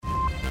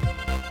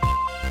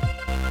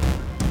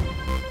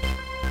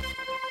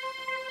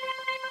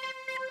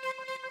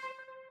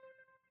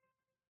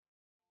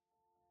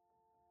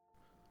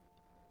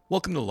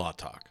Welcome to Law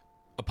Talk,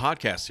 a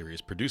podcast series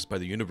produced by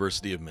the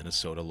University of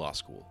Minnesota Law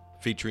School,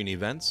 featuring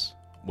events,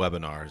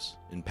 webinars,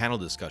 and panel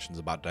discussions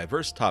about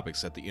diverse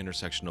topics at the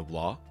intersection of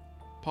law,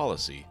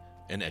 policy,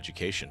 and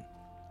education.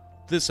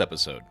 This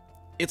episode,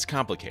 It's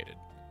Complicated.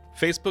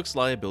 Facebook's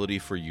liability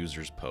for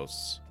users'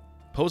 posts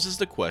poses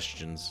the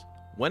questions,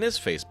 when is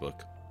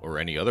Facebook, or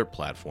any other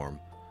platform,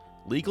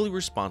 legally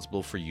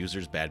responsible for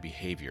users' bad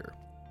behavior?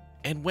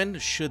 And when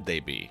should they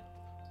be?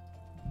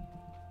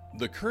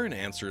 The current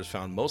answer is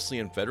found mostly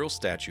in Federal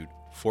Statute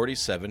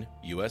 47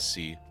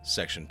 U.S.C.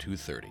 Section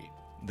 230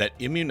 that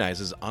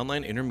immunizes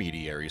online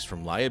intermediaries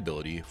from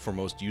liability for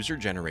most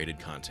user-generated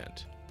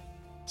content.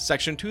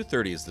 Section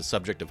 230 is the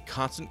subject of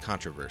constant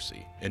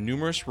controversy and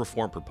numerous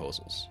reform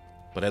proposals,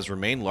 but has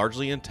remained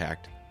largely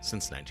intact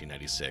since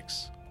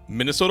 1996.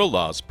 Minnesota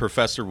Law's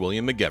Professor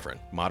William McGivern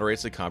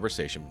moderates the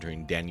conversation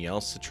between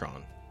Danielle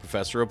Citron,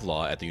 Professor of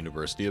Law at the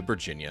University of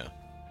Virginia,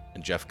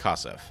 and Jeff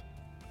Kosseff,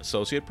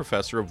 Associate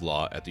Professor of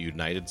Law at the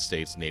United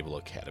States Naval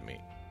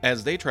Academy,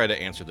 as they try to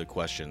answer the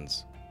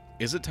questions,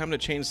 is it time to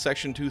change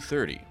Section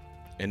 230?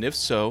 And if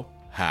so,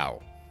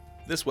 how?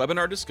 This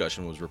webinar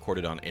discussion was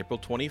recorded on April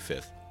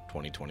 25th,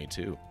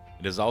 2022.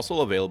 It is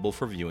also available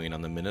for viewing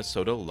on the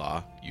Minnesota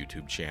Law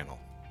YouTube channel.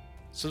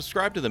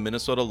 Subscribe to the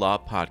Minnesota Law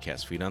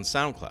podcast feed on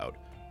SoundCloud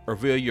or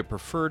via your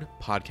preferred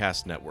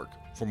podcast network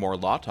for more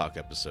Law Talk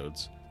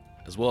episodes,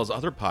 as well as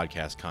other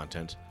podcast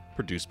content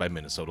produced by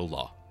Minnesota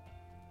Law.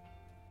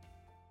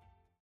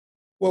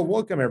 Well,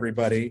 welcome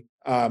everybody.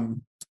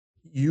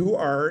 You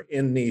are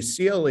in the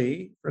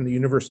CLE from the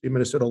University of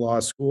Minnesota Law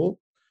School.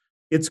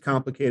 It's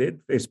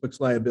Complicated,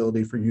 Facebook's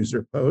liability for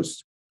user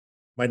posts.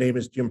 My name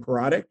is Jim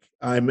Parodic.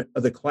 I'm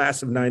the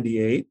class of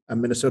 98 at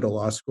Minnesota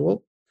Law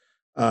School.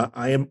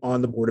 I am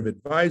on the board of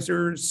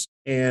advisors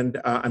and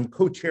I'm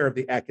co-chair of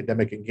the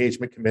Academic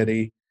Engagement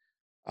Committee.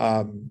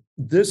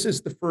 This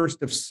is the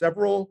first of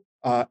several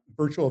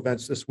virtual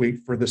events this week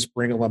for the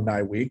Spring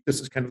Alumni Week. This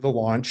is kind of the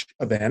launch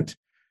event.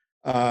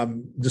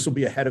 This will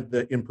be ahead of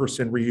the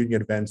in-person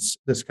reunion events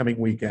this coming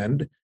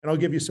weekend, and I'll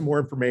give you some more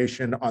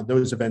information on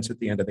those events at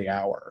the end of the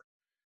hour.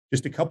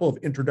 Just a couple of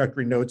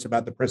introductory notes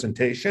about the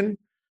presentation.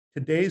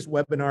 Today's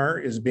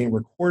webinar is being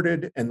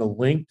recorded, and the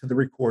link to the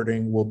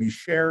recording will be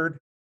shared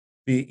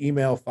via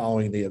email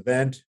following the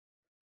event.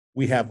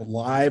 We have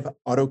live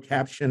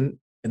auto-captioning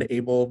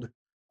enabled.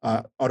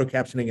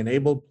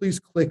 Please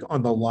click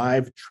on the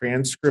live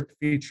transcript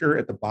feature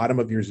at the bottom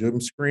of your Zoom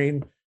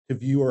screen to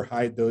view or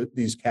hide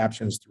these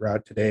captions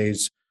throughout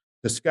today's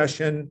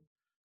discussion.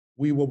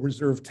 We will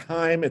reserve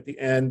time at the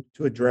end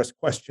to address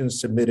questions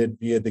submitted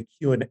via the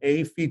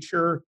Q&A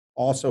feature,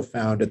 also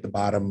found at the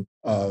bottom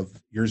of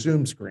your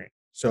Zoom screen.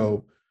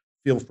 So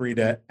feel free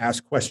to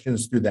ask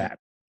questions through that.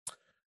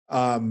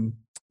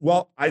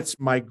 Well, it's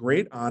my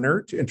great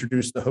honor to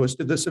introduce the host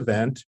of this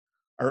event,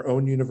 our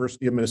own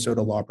University of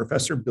Minnesota Law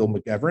Professor, Bill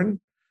McGivern.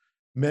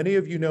 Many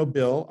of you know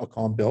Bill, I'll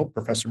call him Bill,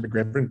 Professor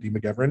McGivern, D.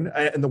 McGivern,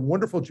 and the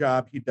wonderful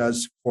job he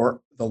does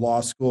for the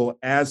law school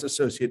as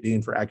Associate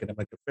Dean for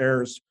Academic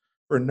Affairs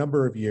for a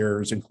number of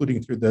years,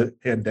 including through the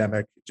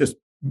pandemic. Just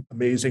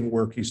amazing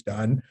work he's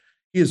done.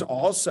 He is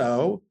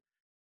also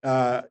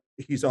a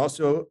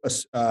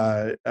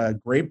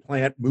Great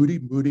Plant,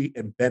 Moody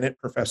and Bennett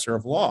Professor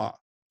of Law.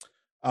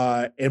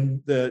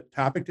 And the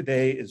topic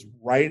today is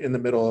right in the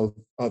middle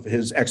of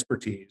his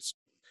expertise.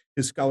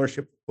 His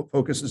scholarship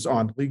focuses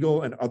on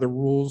legal and other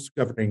rules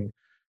governing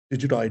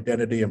digital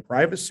identity and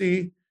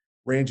privacy,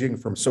 ranging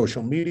from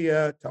social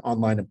media to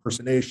online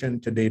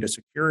impersonation to data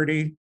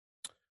security.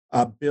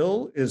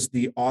 Bill is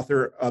the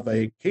author of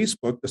a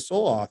casebook, the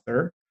sole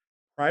author,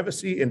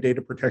 Privacy and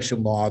Data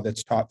Protection Law,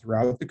 that's taught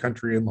throughout the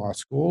country in law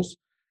schools.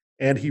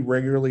 And he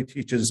regularly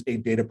teaches a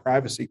data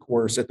privacy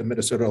course at the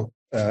Minnesota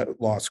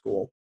Law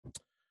School.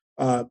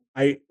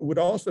 I would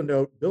also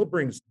note Bill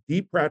brings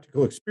deep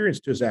practical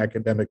experience to his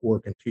academic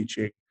work and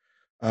teaching.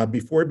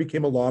 Before he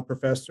became a law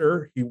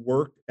professor, he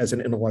worked as an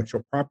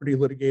intellectual property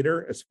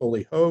litigator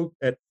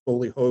at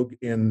Foley Hoag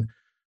in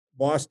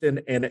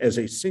Boston and as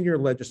a senior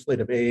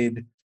legislative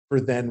aide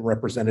for then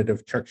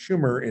Representative Chuck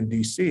Schumer in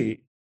DC.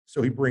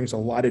 So he brings a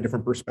lot of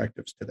different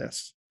perspectives to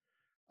this.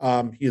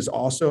 He is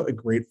also a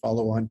great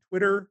follow on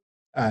Twitter.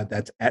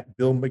 That's at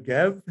Bill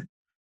McGev.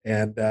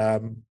 And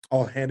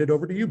I'll hand it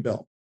over to you,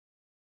 Bill.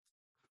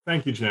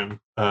 Thank you, Jim,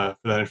 for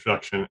that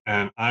introduction.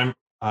 And I'm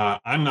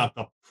not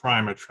the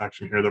prime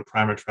attraction here. The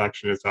prime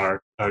attraction is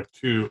our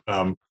two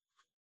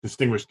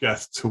distinguished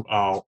guests who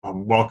I'll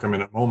welcome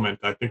in a moment.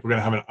 I think we're going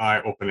to have an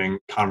eye-opening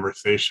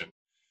conversation.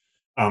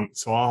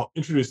 So I'll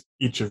introduce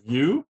each of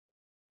you,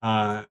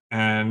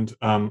 and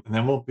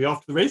then we'll be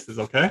off to the races,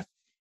 okay?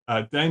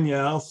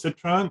 Danielle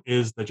Citron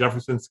is the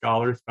Jefferson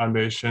Scholars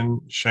Foundation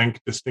Schenck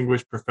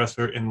Distinguished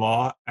Professor in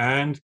Law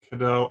and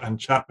Cadell and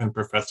Chapman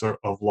Professor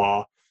of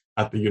Law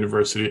at the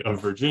University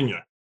of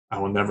Virginia. I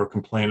will never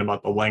complain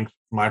about the length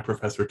of my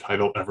professor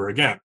title ever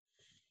again.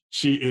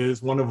 She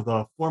is one of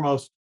the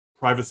foremost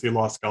privacy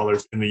law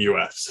scholars in the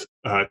U.S.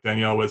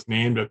 Danielle was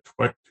named a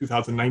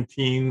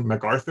 2019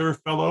 MacArthur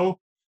Fellow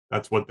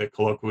That's what they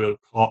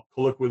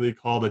colloquially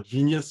call the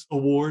Genius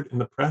Award in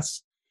the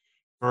press,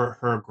 for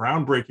her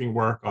groundbreaking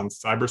work on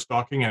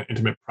cyberstalking and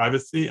intimate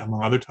privacy,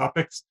 among other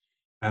topics.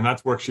 And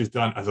that's work she's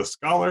done as a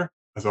scholar,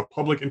 as a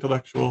public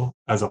intellectual,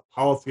 as a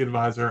policy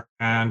advisor,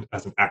 and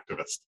as an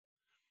activist.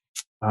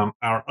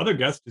 Our other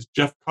guest is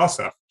Jeff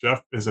Kosseff.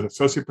 Jeff is an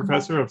associate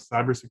professor of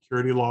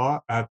cybersecurity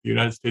law at the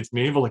United States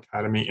Naval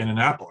Academy in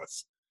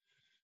Annapolis.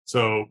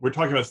 So we're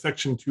talking about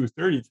Section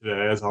 230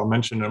 today, as I'll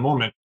mention in a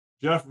moment.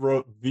 Jeff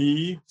wrote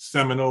the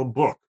seminal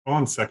book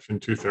on Section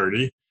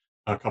 230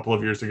 a couple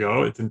of years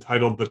ago. It's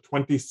entitled The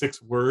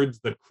 26 Words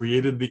That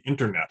Created the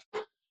Internet.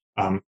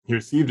 He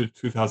received a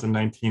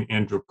 2019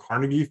 Andrew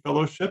Carnegie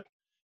Fellowship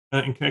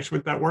in connection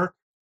with that work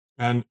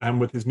and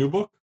with his new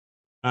book.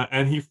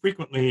 And he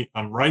frequently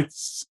writes,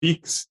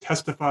 speaks,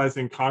 testifies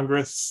in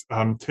Congress,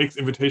 takes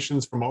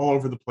invitations from all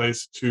over the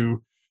place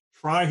to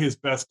try his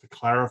best to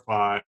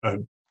clarify a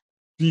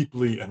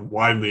deeply and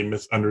widely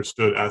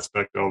misunderstood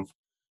aspect of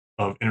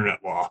internet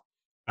law,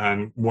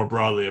 and more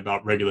broadly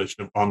about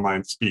regulation of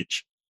online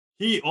speech.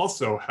 He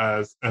also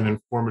has an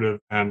informative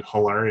and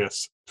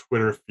hilarious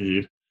Twitter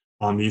feed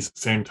on these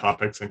same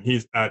topics, and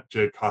he's at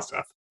J.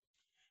 Kosseff.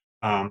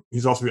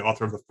 He's also the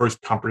author of the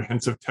first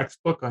comprehensive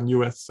textbook on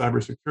U.S.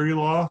 cybersecurity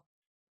law.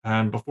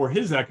 And before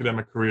his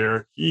academic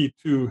career, he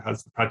too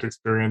has the practical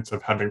experience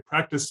of having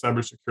practiced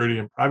cybersecurity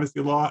and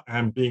privacy law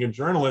and being a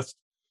journalist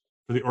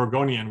for the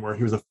Oregonian, where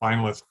he was a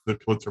finalist for the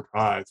Pulitzer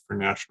Prize for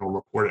national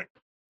reporting.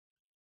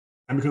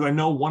 And because I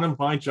know one of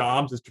my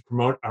jobs is to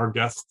promote our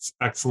guests'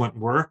 excellent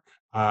work,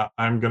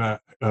 I'm going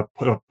to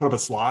put up a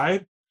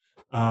slide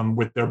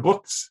with their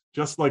books,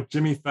 just like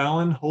Jimmy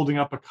Fallon holding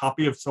up a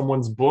copy of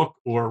someone's book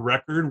or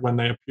record when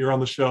they appear on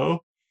the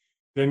show.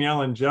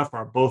 Danielle and Jeff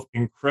are both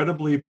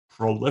incredibly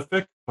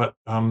prolific, but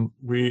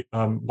we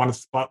want to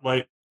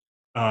spotlight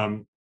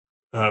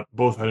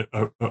both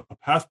a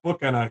past book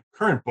and a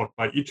current book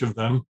by each of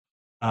them.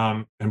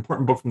 An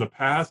important book from the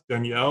past,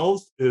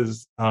 Danielle's,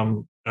 is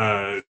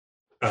Hate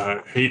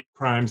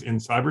Crimes in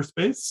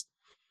Cyberspace.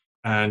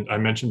 And I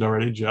mentioned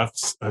already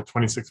Jeff's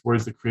 26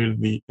 Words That Created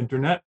the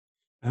Internet.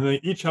 And they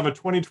each have a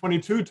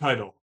 2022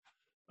 title.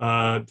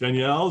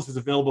 Danielle's is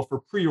available for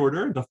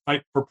pre-order, The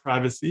Fight for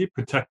Privacy,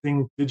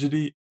 Protecting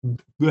Dignity,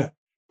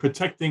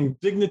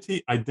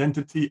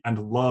 Identity,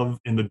 and Love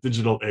in the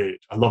Digital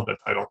Age. I love that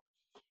title.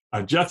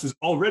 Jeff's is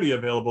already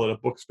available at a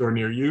bookstore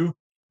near you,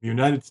 The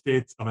United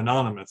States of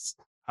Anonymous,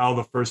 How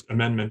the First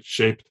Amendment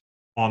Shaped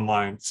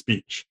Online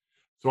Speech.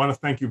 So I want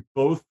to thank you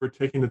both for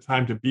taking the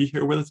time to be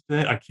here with us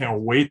today. I can't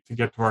wait to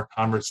get to our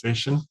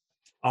conversation.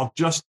 I'll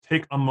just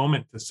take a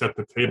moment to set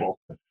the table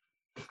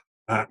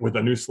with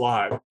a new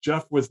slide.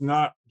 Jeff was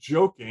not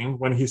joking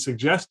when he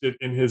suggested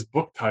in his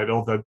book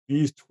title that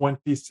these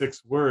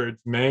 26 words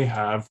may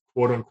have,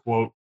 quote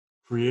unquote,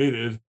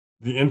 created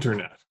the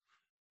internet,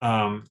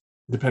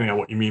 depending on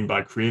what you mean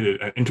by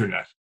created an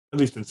internet, at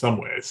least in some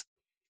ways.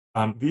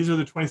 These are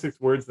the 26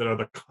 words that are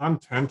the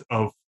content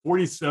of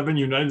 47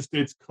 United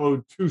States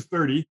Code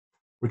 230,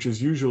 which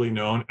is usually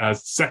known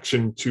as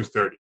Section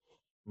 230.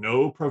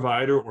 No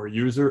provider or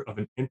user of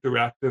an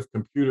interactive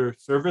computer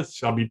service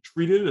shall be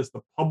treated as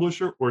the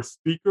publisher or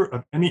speaker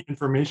of any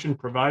information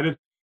provided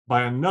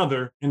by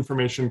another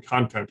information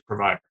content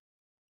provider.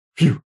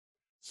 Phew.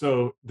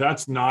 So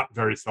that's not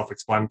very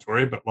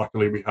self-explanatory, but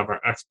luckily we have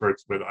our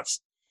experts with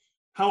us.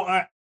 How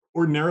I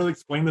ordinarily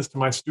explain this to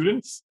my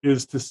students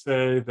is to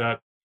say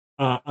that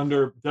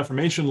under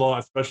defamation law,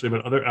 especially,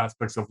 but other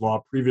aspects of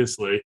law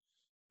previously,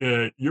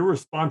 your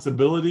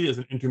responsibility as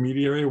an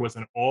intermediary was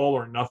an all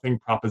or nothing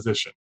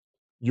proposition.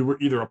 You were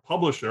either a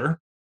publisher,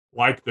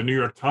 like the New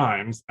York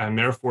Times, and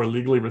therefore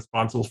legally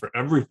responsible for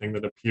everything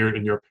that appeared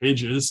in your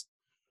pages,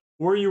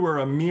 or you were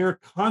a mere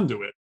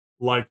conduit,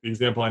 like the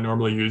example I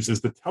normally use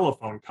is the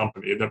telephone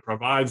company that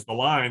provides the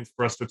lines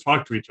for us to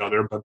talk to each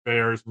other, but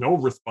bears no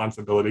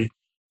responsibility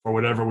for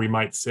whatever we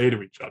might say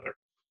to each other.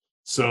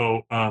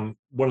 So one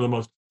of the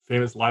most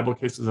famous libel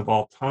cases of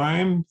all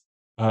time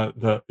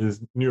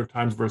is New York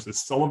Times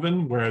versus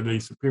Sullivan, where the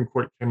Supreme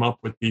Court came up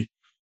with the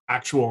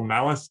actual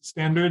malice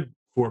standard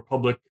for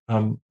public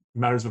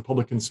matters of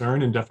public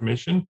concern in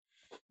defamation.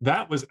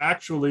 That was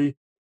actually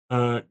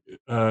the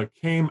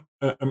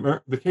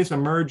case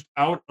emerged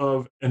out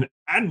of an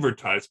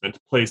advertisement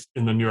placed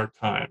in the New York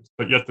Times,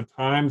 but yet the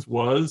Times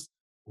was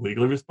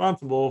legally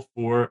responsible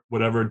for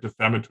whatever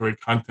defamatory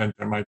content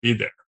there might be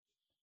there.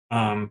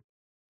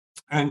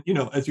 And, you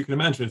know, as you can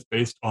imagine, it's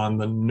based on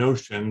the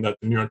notion that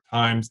the New York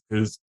Times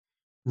is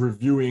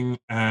reviewing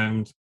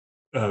and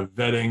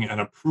vetting and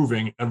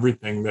approving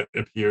everything that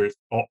appears,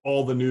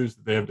 all the news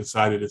that they have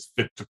decided is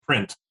fit to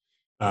print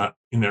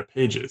in their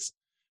pages.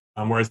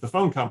 Whereas the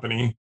phone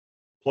company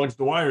plugs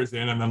the wires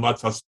in and then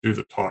lets us do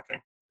the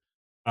talking.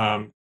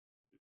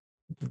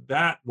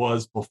 That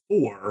was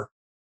before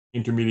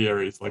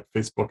intermediaries like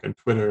Facebook and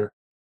Twitter,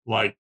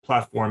 like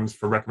platforms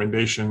for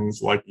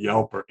recommendations like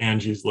Yelp or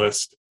Angie's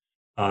List,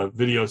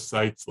 video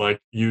sites like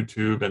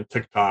YouTube and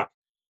TikTok,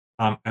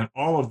 And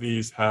all of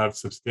these have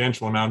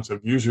substantial amounts of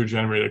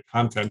user-generated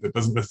content that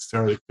doesn't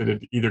necessarily fit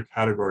into either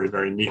category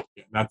very neatly.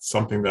 And that's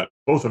something that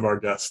both of our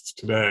guests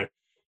today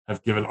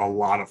have given a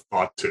lot of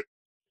thought to.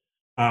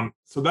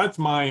 So that's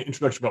my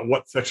introduction about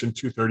what Section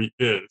 230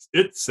 is.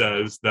 It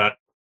says that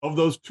of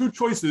those two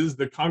choices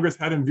that Congress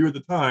had in view at the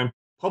time,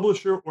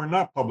 publisher or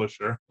not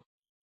publisher,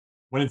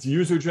 when it's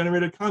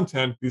user-generated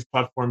content, these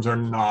platforms are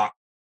not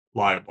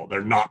liable.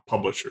 They're not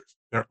publishers.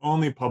 They're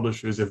only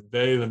publishers if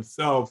they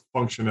themselves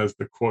function as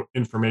the quote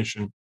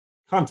information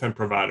content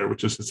provider,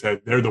 which is to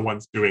say they're the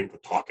ones doing the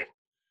talking.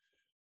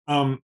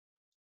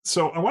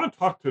 So I want to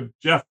talk to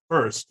Jeff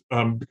first,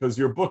 because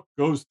your book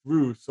goes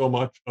through so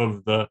much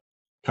of the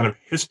kind of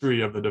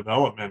history of the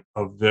development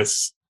of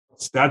this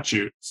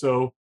statute.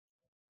 So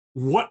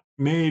what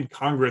made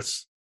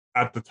Congress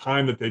at the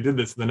time that they did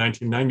this in the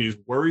 1990s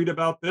worried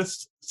about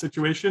this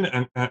situation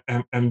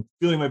and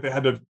feeling like they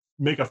had to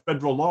make a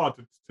federal law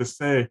to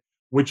say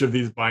which of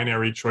these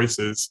binary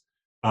choices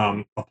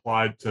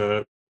applied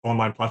to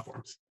online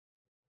platforms?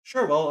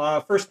 Sure.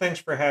 Well, first, thanks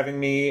for having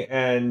me.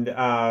 And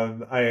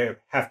I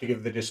have to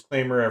give the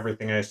disclaimer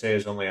everything I say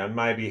is only on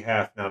my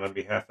behalf, not on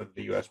behalf of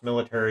the U.S.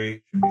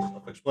 military. Should be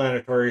self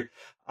explanatory.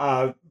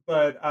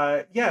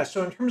 Yeah,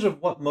 so in terms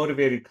of what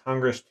motivated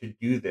Congress to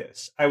do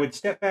this, I would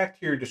step back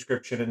to your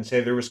description and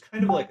say there was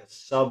kind of like a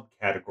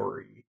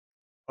subcategory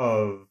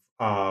of,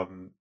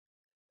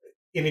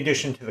 in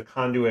addition to the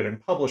conduit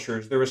and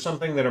publishers, there was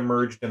something that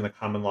emerged in the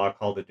common law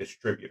called a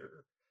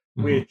distributor,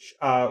 which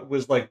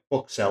was like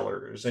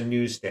booksellers and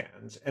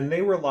newsstands. And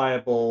they were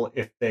liable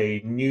if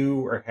they knew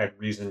or had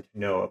reason to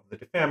know of the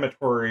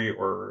defamatory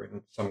or,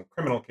 in some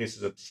criminal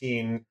cases,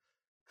 obscene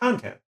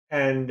content.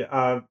 And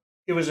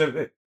it was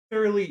a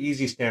fairly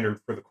easy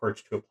standard for the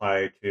courts to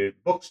apply to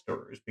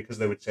bookstores because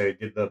they would say,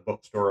 did the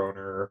bookstore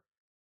owner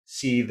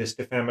see this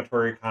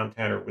defamatory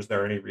content, or was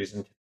there any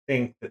reason to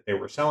think that they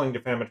were selling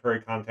defamatory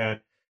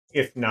content?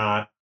 If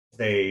not,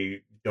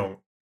 they don't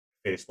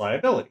face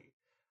liability.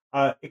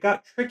 It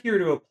got trickier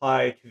to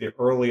apply to the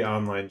early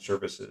online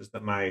services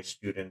that my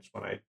students,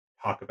 when I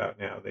talk about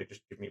now, they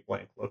just give me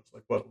blank looks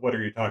like, what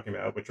are you talking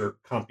about? Which are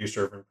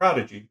CompuServe and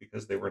Prodigy,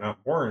 because they were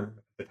not born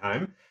at the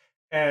time.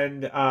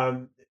 And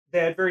they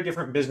had very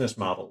different business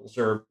models,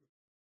 or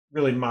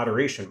really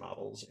moderation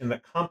models, in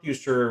that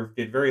CompuServe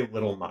did very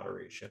little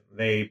moderation.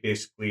 They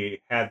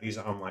basically had these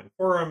online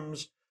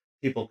forums,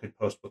 people could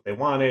post what they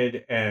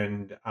wanted,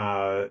 and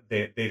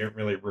they didn't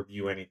really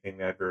review anything.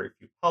 They had very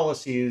few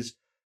policies,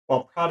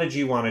 while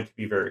Prodigy wanted to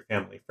be very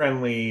family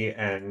friendly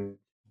and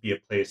be a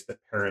place that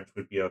parents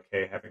would be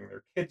okay having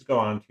their kids go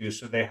on to,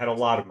 so they had a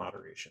lot of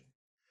moderation.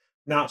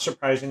 Not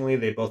surprisingly,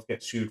 they both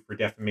get sued for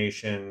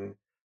defamation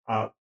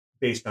uh,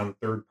 based on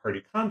third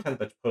party content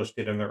that's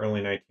posted in the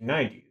early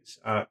 1990s.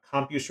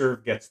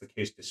 CompuServe gets the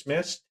case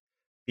dismissed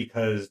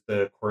because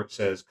the court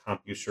says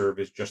CompuServe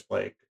is just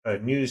like a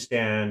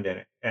newsstand,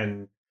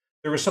 and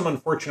there was some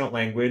unfortunate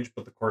language,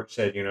 but the court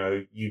said,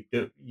 you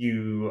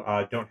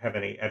don't have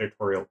any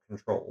editorial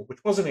control,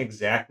 which wasn't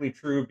exactly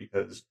true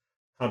because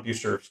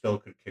CompuServe still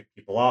could kick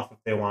people off if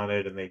they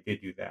wanted, and they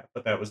did do that.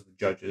 But that was the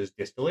judge's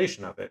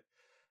distillation of it.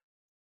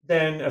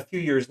 Then a few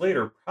years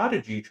later,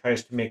 Prodigy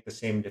tries to make the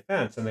same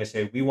defense, and they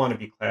say, we want to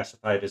be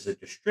classified as a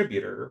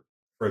distributor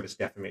for this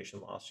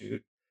defamation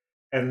lawsuit.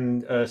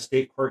 And a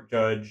state court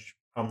judge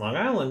on Long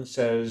Island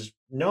says,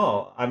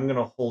 no, I'm going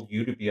to hold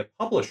you to be a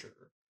publisher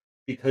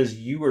because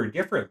you are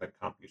different than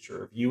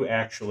CompuServe. You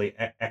actually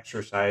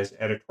exercise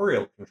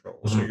editorial control.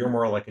 So you're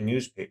more like a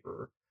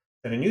newspaper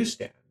than a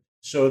newsstand.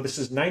 So this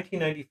is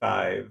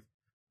 1995,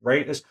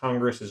 right as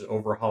Congress is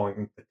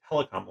overhauling the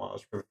telecom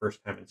laws for the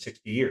first time in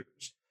 60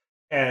 years.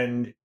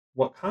 And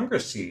what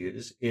Congress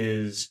sees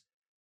is,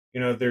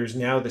 there's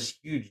now this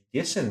huge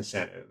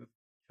disincentive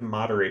to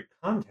moderate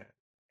content.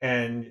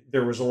 And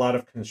there was a lot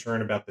of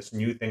concern about this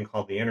new thing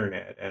called the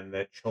internet and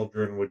that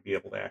children would be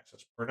able to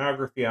access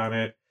pornography on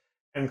it.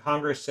 And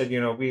Congress said,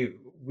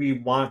 we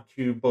want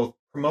to both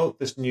promote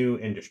this new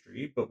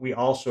industry, but we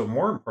also,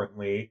 more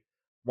importantly,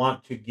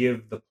 want to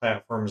give the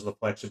platforms the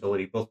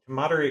flexibility both to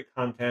moderate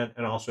content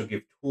and also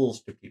give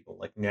tools to people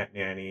like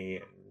NetNanny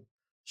and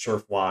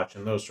Surfwatch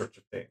and those sorts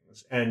of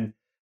things. And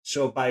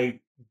so by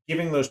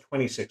giving those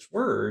 26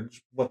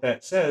 words, what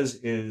that says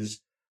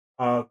is,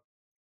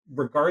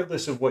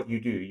 regardless of what you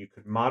do, you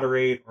could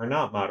moderate or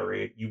not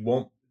moderate,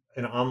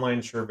 an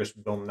online service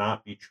will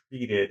not be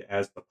treated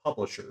as the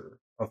publisher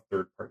of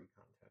third party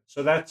content.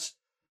 So that's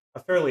a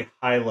fairly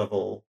high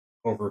level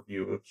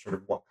overview of sort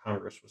of what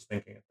Congress was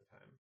thinking at the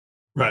time.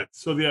 Right.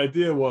 So the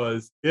idea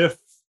was if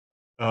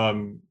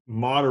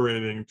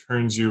moderating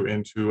turns you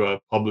into a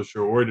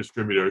publisher or a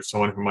distributor,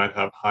 someone who might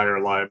have higher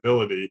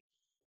liability,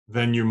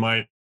 then you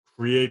might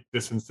create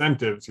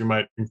disincentives. You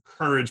might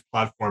encourage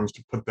platforms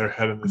to put their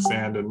head in the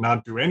sand and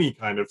not do any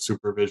kind of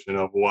supervision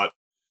of what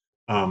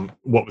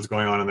was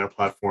going on in their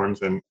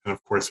platforms. And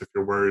of course, if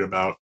you're worried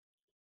about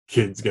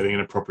kids getting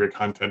inappropriate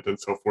content and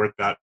so forth,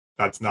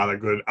 that's not a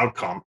good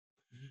outcome.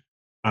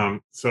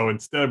 So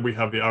instead, we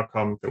have the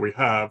outcome that we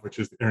have, which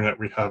is the internet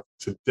we have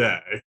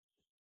today.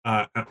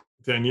 uh,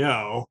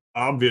 Danielle,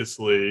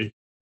 obviously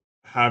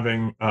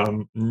having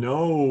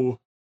no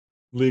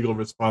legal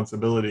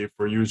responsibility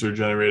for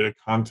user-generated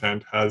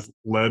content has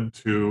led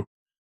to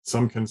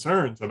some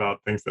concerns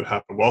about things that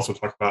happen. We'll also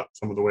talk about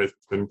some of the ways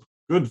it's been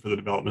good for the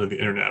development of the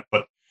internet.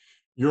 But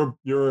your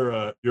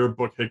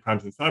book, Hate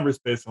Crimes in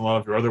Cyberspace, and a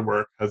lot of your other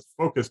work has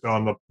focused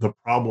on the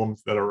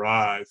problems that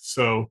arise.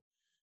 So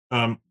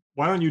why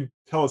don't you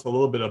tell us a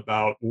little bit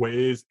about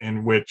ways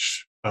in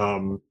which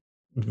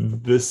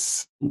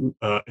this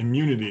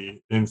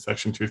immunity in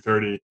Section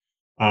 230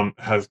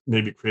 has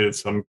maybe created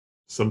some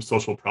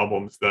social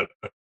problems that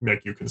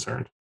make you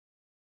concerned?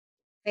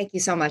 Thank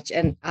you so much.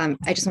 And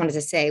I just wanted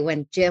to say,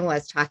 when Jim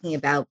was talking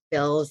about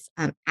Bill's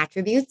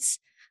attributes,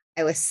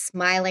 I was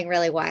smiling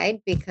really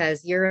wide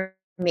because you're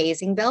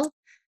amazing, Bill.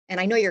 And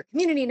I know your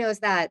community knows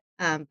that.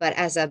 But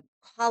as a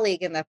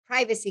colleague in the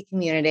privacy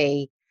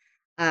community,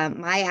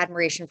 my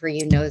admiration for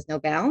you knows no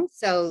bounds.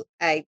 So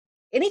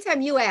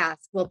anytime you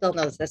ask, well, Bill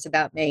knows this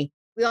about me,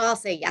 we all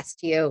say yes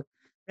to you,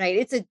 right?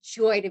 It's a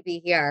joy to be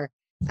here.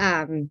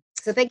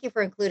 So thank you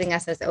for including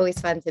us. It's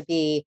always fun to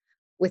be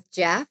with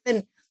Jeff.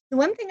 And the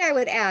one thing I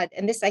would add,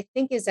 and this I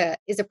think is a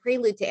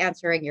prelude to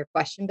answering your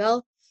question,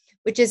 Bill,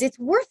 which is it's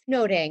worth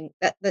noting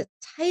that the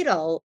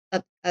title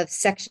of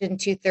Section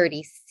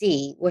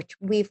 230C, which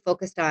we've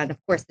focused on, of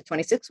course, the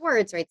 26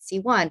 words, right?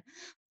 C1.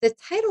 The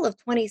title of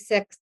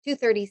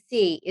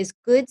 230C is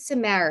Good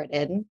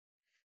Samaritan,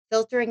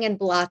 Filtering and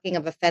Blocking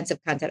of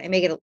Offensive Content. I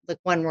may get like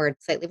one word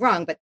slightly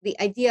wrong, but the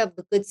idea of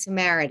the Good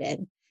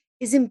Samaritan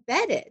is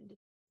embedded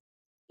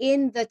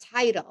in the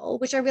title,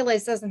 which I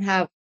realize doesn't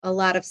have a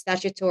lot of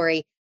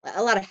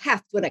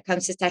heft when it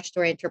comes to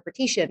statutory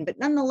interpretation, but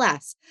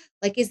nonetheless,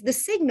 like is the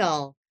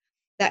signal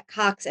that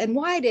Cox and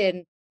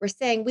Wyden were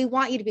saying, we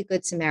want you to be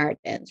good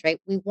Samaritans, right?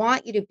 We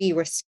want you to be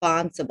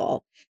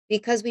responsible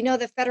because we know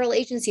that federal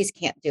agencies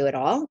can't do it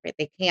all, right?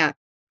 They can't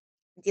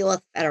deal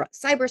with federal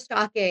cyber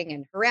stalking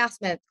and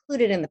harassment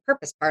included in the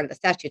purpose part of the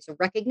statute. So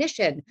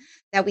recognition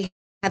that we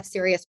have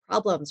serious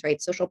problems,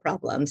 right? Social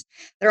problems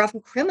that are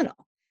often criminal,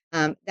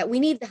 that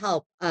we need the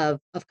help of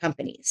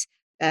companies.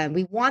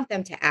 We want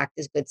them to act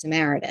as good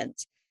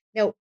Samaritans.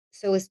 Now,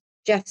 so as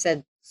Jeff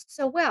said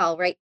so well,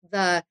 right,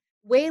 the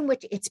way in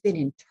which it's been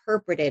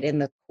interpreted in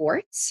the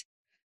courts,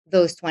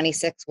 those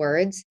 26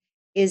 words,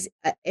 is,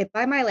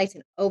 by my lights,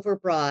 an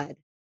overbroad,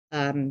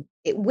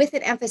 with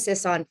an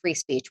emphasis on free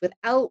speech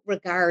without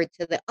regard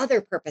to the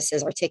other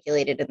purposes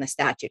articulated in the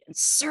statute, and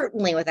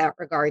certainly without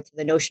regard to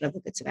the notion of the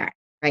Good Samaritan,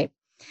 right?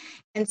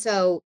 And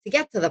so to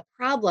get to the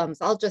problems,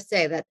 I'll just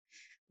say that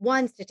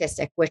one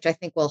statistic, which I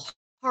think will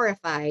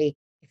horrify,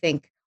 I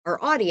think,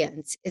 our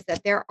audience, is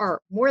that there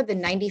are more than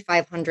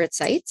 9,500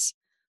 sites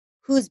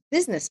whose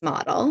business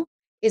model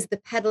is the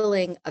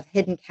peddling of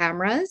hidden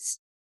cameras,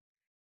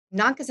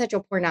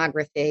 non-consensual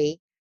pornography,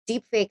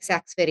 deepfake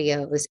sex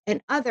videos,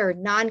 and other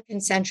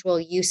non-consensual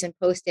use and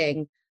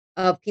posting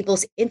of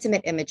people's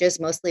intimate images,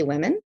 mostly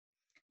women,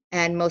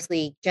 and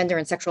mostly gender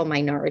and sexual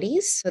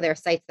minorities. So there are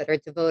sites that are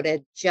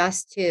devoted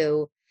just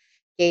to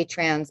gay,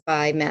 trans,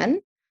 bi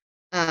men.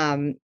 You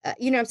know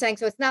what I'm saying?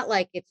 So it's not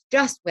like it's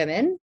just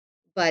women,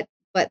 but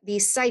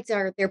these sites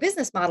their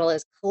business model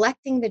is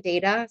collecting the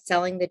data,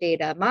 selling the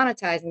data,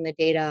 monetizing the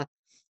data.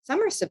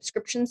 Some are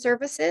subscription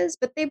services,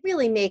 but they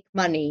really make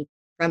money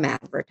from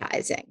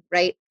advertising,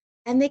 right?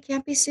 And they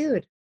can't be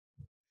sued.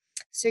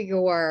 So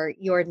your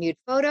nude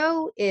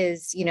photo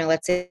is,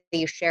 let's say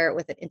you share it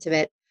with an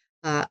intimate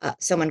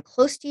someone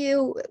close to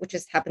you, which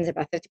happens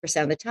about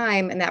 50% of the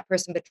time, and that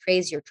person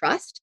betrays your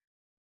trust,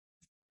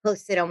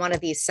 posts it on one of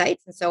these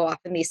sites. And so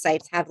often these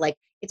sites have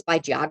it's by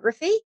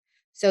geography.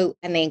 So,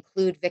 and they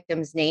include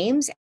victims'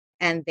 names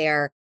and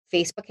their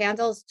Facebook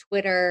handles,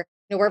 Twitter,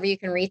 wherever you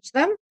can reach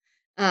them.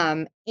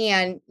 And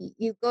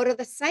you go to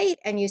the site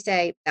and you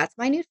say, that's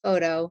my nude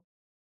photo,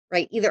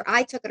 right? Either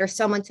I took it or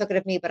someone took it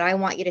of me, but I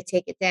want you to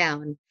take it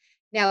down.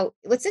 Now,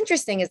 what's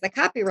interesting is the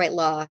copyright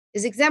law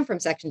is exempt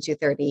from Section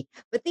 230,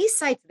 but these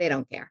sites, they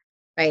don't care,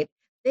 right?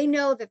 They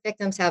know that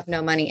victims have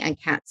no money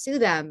and can't sue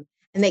them,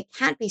 and they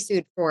can't be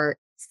sued for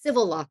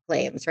civil law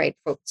claims, right?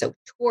 So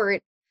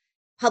tort,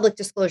 public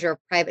disclosure of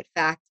private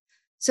fact.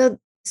 So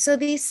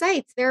these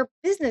sites, their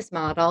business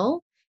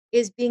model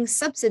is being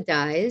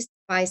subsidized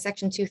by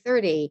Section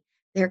 230.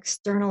 They're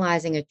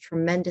externalizing a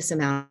tremendous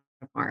amount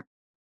of harm.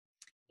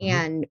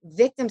 And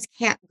victims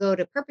can't go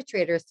to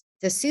perpetrators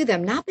to sue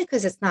them, not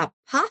because it's not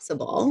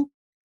possible,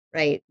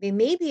 right? They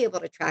may be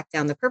able to track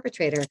down the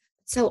perpetrator, but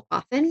so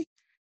often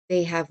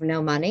they have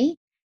no money.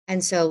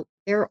 And so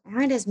there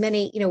aren't as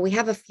many, we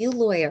have a few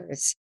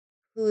lawyers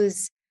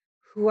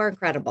who are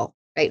incredible,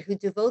 right? Who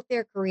devote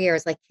their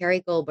careers, like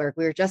Carrie Goldberg.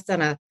 We were just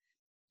on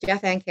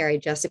Jeff and Carrie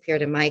just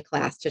appeared in my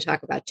class to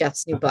talk about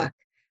Jeff's new book.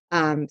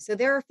 So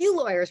there are a few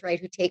lawyers, right,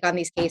 who take on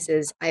these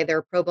cases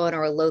either pro bono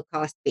or low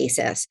cost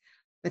basis,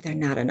 but there are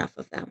not enough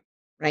of them,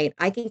 right?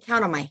 I can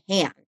count on my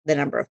hand the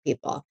number of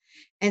people.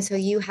 And so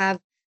you have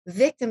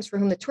victims for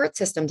whom the tort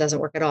system doesn't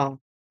work at all.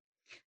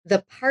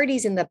 The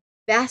parties in the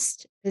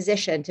best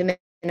position to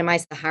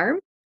minimize the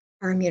harm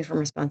are immune from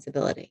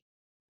responsibility,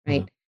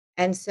 right?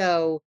 And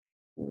so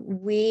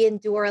we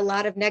endure a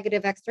lot of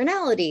negative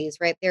externalities,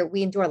 right? There,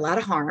 we endure a lot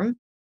of harm,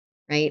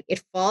 right?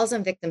 It falls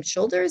on victims'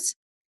 shoulders.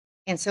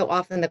 And so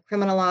often the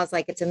criminal law is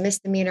like, it's a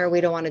misdemeanor,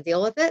 we don't want to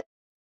deal with it.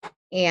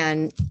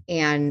 And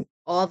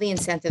all the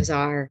incentives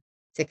are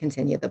to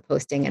continue the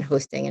posting and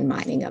hosting and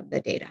mining of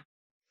the data.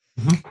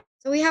 Mhm.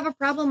 So we have a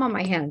problem on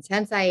my hands.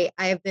 Hence, I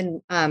have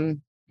been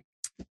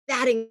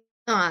batting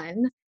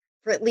on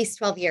for at least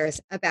 12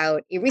 years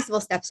about a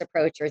reasonable steps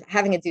approach or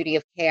having a duty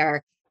of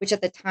care, which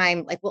at the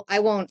time, like, well, I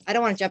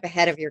don't want to jump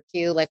ahead of your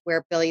cue, like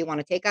where, Bill, you want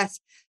to take us.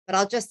 But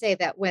I'll just say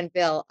that when,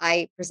 Bill,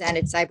 I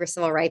presented cyber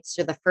civil rights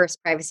to the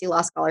first Privacy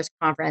Law Scholars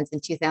Conference in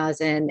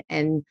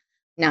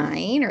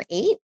 2009 or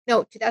 8,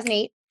 no,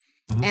 2008.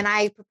 Mhm. And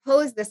I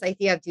proposed this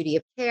idea of duty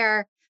of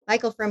care.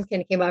 Michael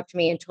Frumkin came up to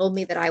me and told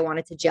me that I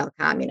wanted to jail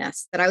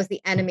communists, that I was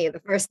the enemy of the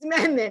First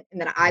Amendment,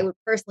 and that I would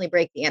personally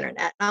break the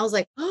internet. And I was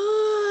like,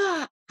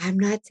 oh, I'm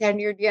not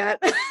tenured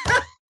yet.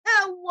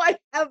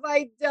 What have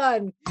I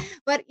done?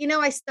 But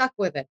I stuck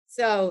with it.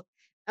 So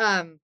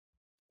so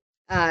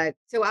I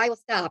will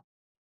stop.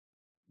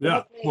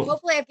 Yeah.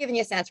 Hopefully I've given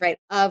you a sense, right,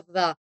 of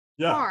the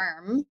Yeah.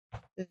 harm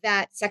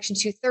that Section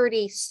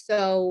 230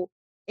 so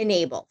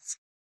enables,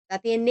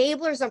 that the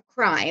enablers of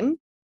crime,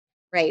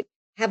 right,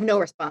 have no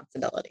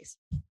responsibilities,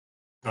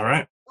 All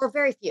right. or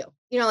very few.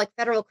 Like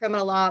federal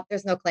criminal law,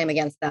 there's no claim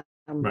against them,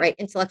 right?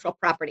 Intellectual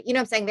property.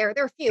 I'm saying there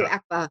are a few, Yeah.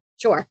 ECPA,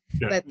 sure,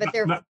 Yeah. but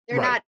they're right.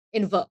 not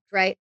invoked,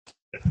 right?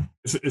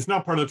 It's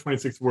not part of the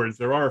 26 words.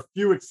 There are a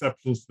few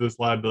exceptions to this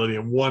liability,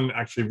 and one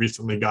actually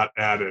recently got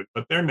added,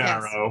 but they're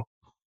narrow.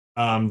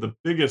 The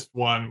biggest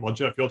one, well,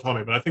 Jeff, you'll tell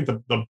me, but I think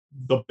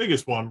the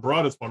biggest one,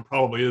 broadest one,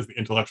 probably is the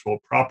intellectual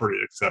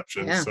property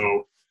exception. Yeah.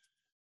 So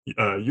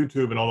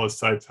YouTube and all those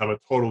sites have a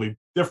totally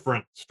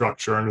different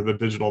structure under the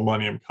Digital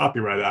Millennium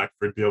Copyright Act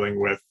for dealing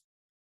with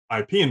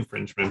IP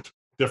infringement,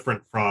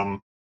 different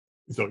from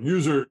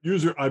user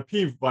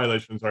IP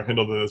violations are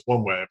handled in this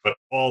one way, but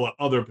all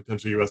other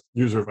potential US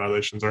user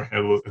violations are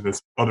handled in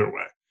this other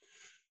way.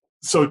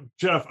 So,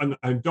 Jeff,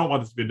 I don't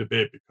want this to be a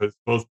debate because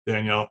both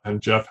Danielle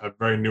and Jeff have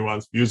very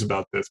nuanced views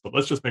about this, but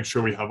let's just make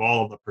sure we have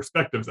all of the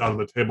perspectives out of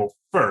the table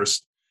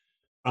first.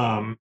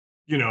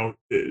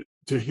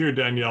 To hear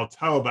Danielle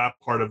tell that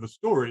part of the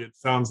story, it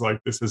sounds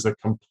like this is a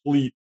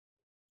complete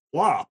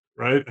flop,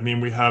 right? I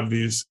mean, we have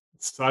these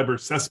cyber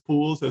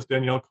cesspools, as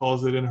Danielle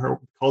calls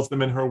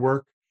them in her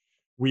work.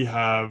 We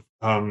have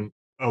a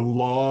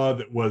law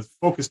that was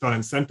focused on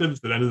incentives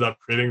that ended up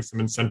creating some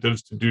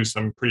incentives to do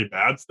some pretty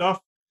bad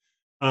stuff.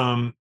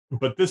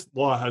 But this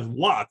law has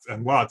lots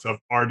and lots of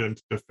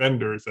ardent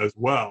defenders as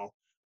well.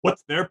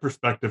 What's their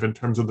perspective in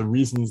terms of the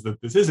reasons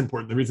that this is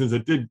important, the reasons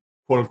it did,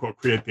 quote unquote,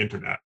 create the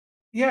internet?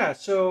 Yeah.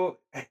 So,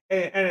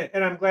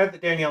 and I'm glad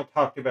that Danielle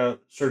talked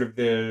about sort of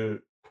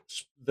the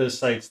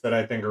sites that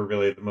I think are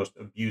really the most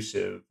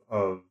abusive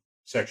of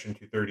Section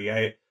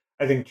 230.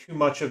 I think too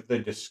much of the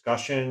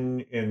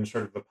discussion in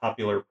sort of the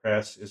popular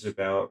press is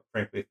about,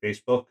 frankly,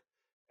 Facebook.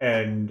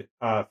 And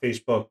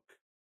Facebook,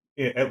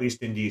 at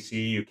least in DC,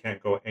 you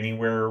can't go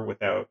anywhere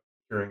without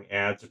hearing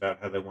ads about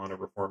how they want to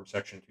reform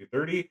Section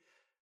 230.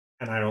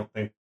 And I don't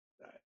think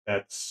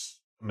that's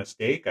a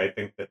mistake. I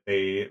think that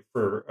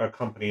for a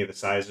company the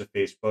size of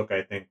Facebook,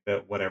 I think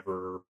that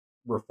whatever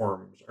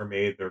reforms are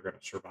made, they're going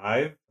to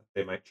survive.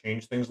 They might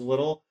change things a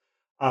little.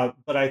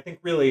 But I think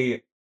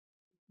really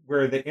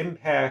where the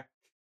impact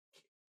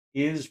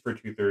is for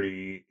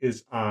 230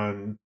 is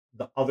on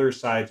the other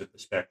sides of the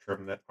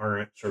spectrum that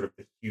aren't sort of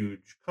the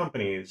huge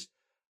companies,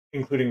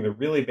 including the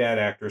really bad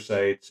actor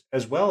sites,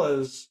 as well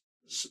as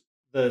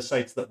the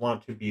sites that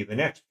want to be the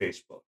next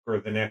Facebook or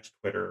the next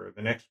Twitter or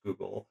the next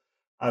Google.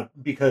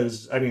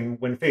 Because I mean,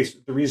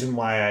 the reason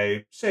why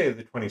I say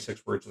the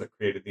 26 words that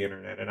created the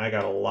internet, and I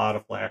got a lot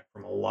of flack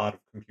from a lot of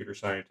computer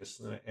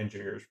scientists and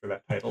engineers for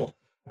that title,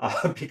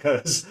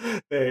 because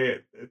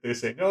they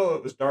say no,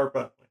 it was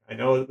DARPA. I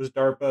know it was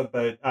DARPA,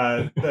 but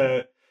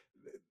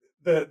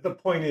the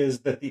point is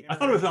that the internet, I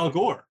thought it was Al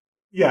Gore.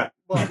 Yeah,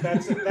 well,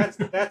 that's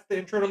the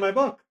intro to my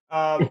book.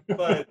 But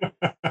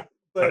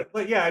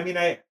yeah, I mean,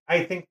 I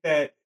think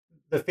that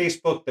the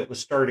Facebook that was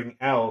starting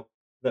out,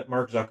 that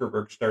Mark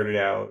Zuckerberg started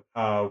out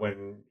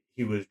when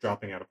he was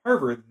dropping out of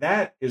Harvard,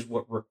 that is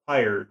what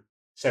required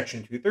Section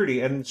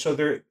 230. And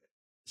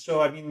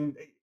so I mean,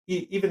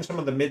 even some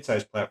of the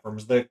mid-sized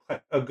platforms,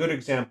 a good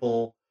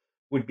example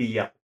would be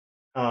Yelp,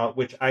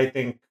 which I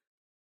think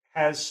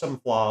has some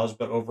flaws,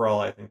 but overall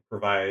I think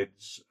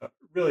provides a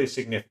really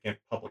significant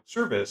public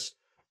service.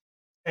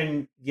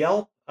 And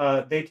Yelp,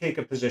 they take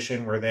a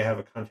position where they have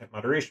a content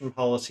moderation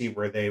policy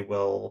where they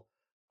will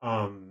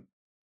um,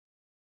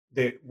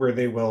 say,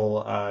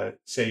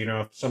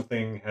 if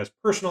something has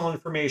personal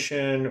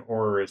information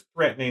or is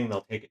threatening,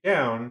 they'll take it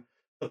down,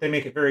 but they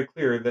make it very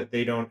clear that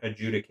they don't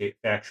adjudicate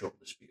factual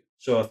disputes.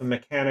 So if a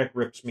mechanic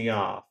rips me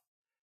off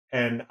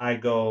and I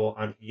go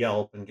onto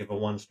Yelp and give a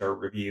 1-star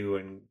review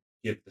and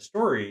give the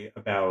story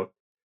about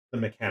the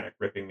mechanic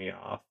ripping me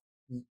off,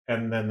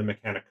 and then the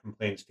mechanic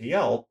complains to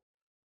Yelp,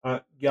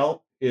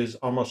 Yelp is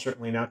almost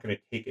certainly not going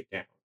to take it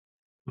down.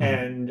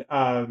 Mhm.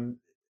 And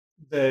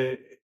the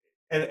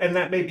and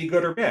that may be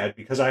good or bad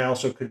because I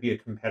also could be a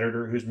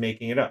competitor who's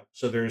making it up.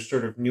 So there's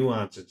sort of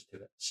nuances to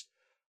this.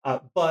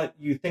 But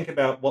you think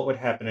about what would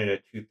happen in a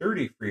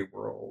 230 free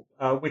world,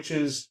 which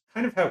is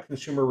kind of how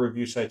consumer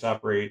review sites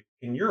operate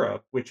in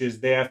Europe, which is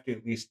they have to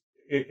at least,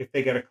 if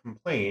they get a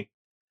complaint,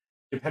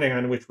 depending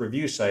on which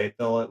review site,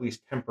 they'll at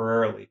least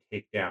temporarily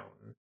take down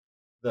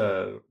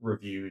the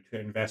review to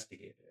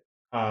investigate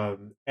it.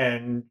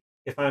 And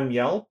if I'm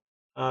Yelp,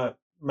 uh,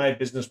 my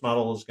business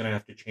model is going to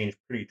have to change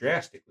pretty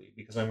drastically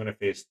because I'm going to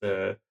face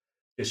the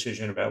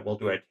decision about, well,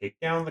 do I take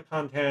down the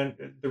content,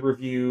 the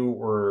review,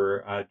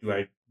 or do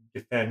I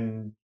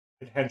defend,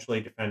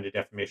 potentially defend a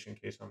defamation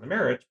case on the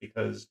merits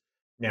because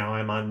now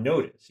I'm on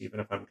notice, even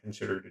if I'm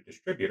considered a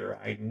distributor,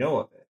 I know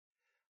of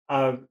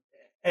it.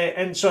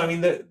 And so, I mean,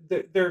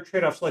 there are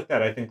trade-offs like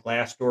that. I think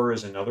Glassdoor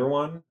is another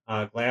one.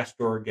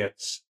 Glassdoor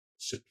gets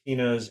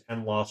subpoenas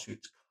and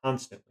lawsuits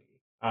constantly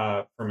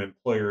from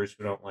employers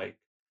who don't like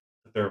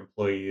that their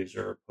employees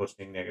are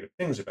posting negative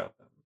things about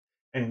them.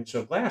 And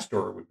so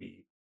Glassdoor would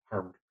be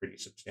harmed pretty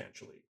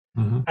substantially.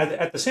 Mhm.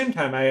 At the same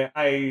time,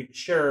 I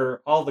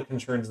share all the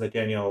concerns that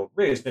Danielle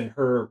raised, and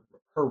her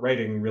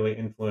writing really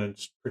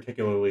influenced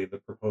particularly the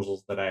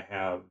proposals that I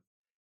have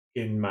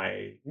in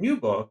my new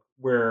book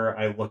where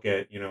I look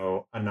at,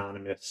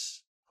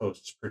 anonymous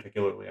posts,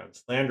 particularly on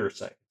slander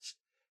sites,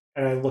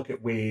 and I look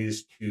at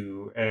ways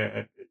to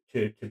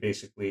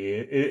basically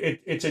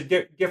it's a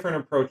different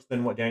approach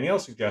than what Danielle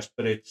suggests,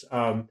 but it's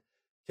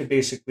to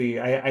basically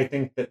I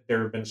think that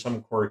there have been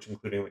some courts,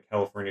 including the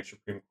California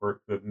Supreme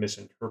Court, who have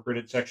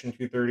misinterpreted Section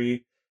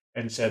 230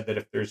 and said that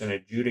if there's an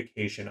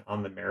adjudication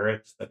on the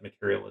merits that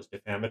material is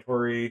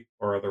defamatory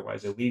or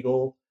otherwise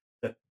illegal,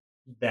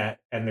 that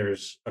and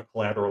there's a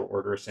collateral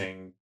order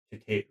saying to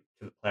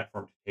the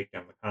platform to take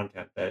down the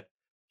content, that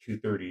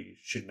 230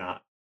 should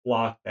not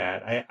block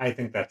that. I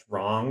think that's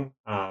wrong.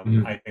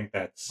 Mhm.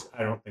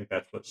 I don't think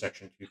that's what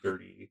Section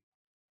 230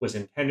 was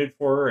intended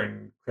for,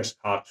 and Chris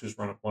Cox, who's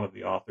one of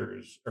the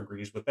authors,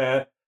 agrees with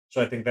that.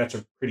 So I think that's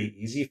a pretty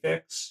easy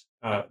fix.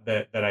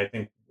 That I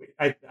think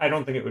I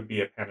don't think it would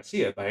be a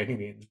panacea by any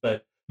means,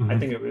 but I Mhm.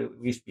 think it would at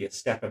least be a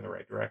step in the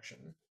right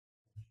direction.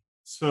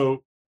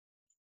 So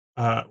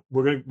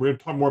we're gonna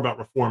talk more about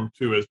reform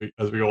too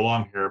as we go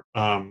along here,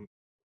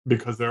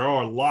 because there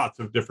are lots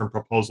of different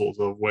proposals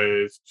of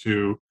ways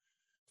to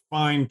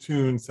fine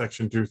tune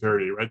Section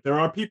 230. Right, there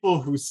are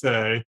people who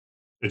say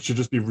it should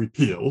just be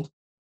repealed.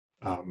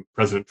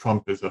 President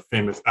Trump is a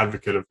famous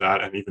advocate of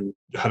that, and even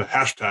had a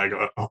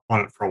hashtag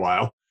on it for a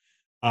while.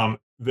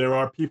 There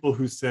are people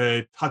who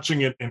say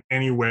touching it in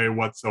any way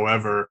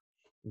whatsoever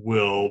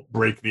will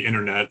break the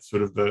internet.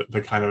 Sort of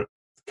the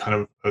kind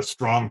of a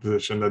strong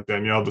position that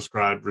Danielle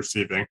described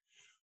receiving.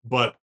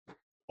 But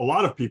a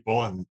lot of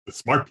people, and the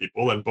smart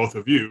people, and both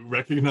of you,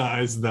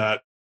 recognize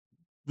that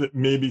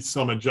maybe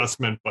some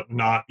adjustment, but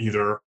not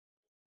either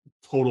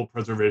total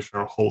preservation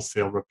or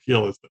wholesale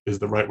repeal is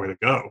the right way to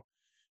go.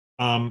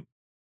 Um,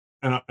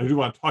 and I do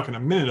want to talk in a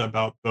minute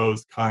about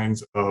those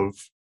kinds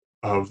of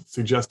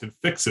suggested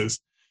fixes.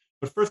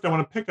 But first, I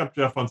want to pick up,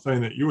 Jeff, on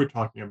something that you were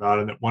talking about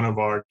and that one of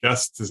our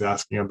guests is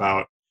asking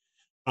about.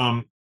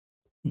 Um,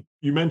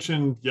 you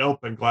mentioned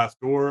Yelp and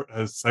Glassdoor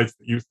as sites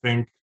that you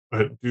think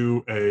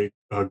do a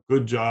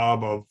good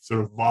job of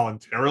sort of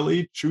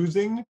voluntarily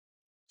choosing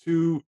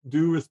to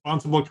do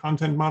responsible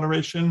content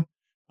moderation,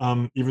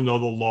 even though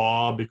the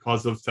law,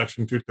 because of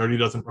Section 230,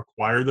 doesn't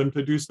require them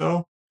to do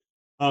so.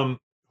 Um,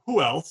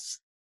 who else?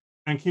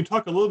 And can you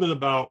talk a little bit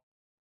about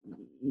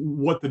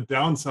what the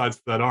downsides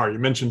to that are? You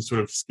mentioned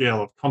sort of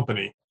scale of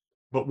company,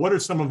 but what are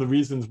some of the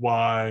reasons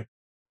why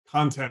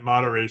content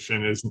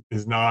moderation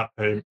is not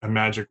a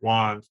magic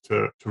wand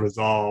to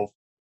resolve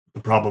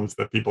the problems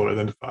that people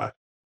identify?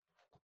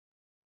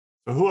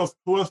 So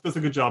who else does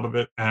a good job of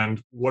it,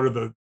 and what are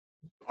the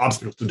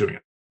obstacles to doing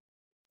it?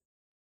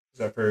 Is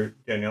that for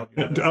Danielle?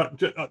 Do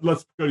you have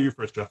Let's go to you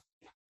first, Jeff.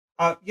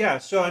 Yeah.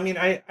 So I mean,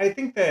 I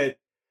think that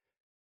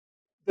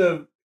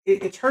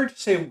it's hard to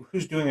say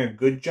who's doing a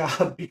good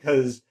job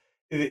because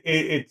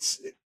it's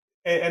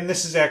and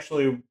this is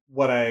actually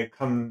what I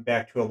come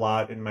back to a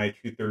lot in my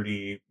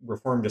 230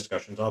 reform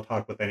discussions. I'll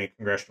talk with any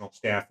congressional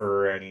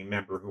staffer or any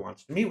member who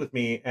wants to meet with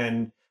me,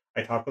 and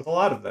I talk with a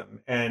lot of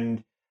them,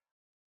 and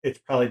it's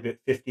probably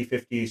a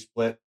 50-50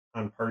 split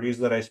on parties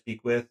that I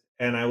speak with.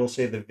 And I will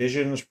say the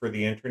visions for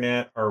the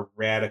internet are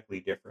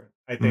radically different.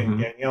 I think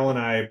Mm-hmm. Danielle and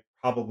I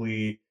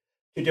probably,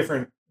 to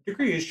different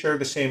degrees, share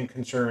the same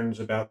concerns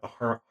about the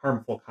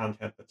harmful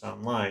content that's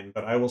online.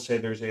 But I will say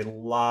there's a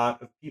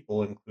lot of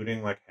people,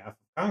 including like half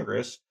of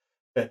Congress,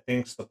 that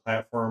thinks the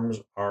platforms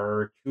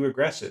are too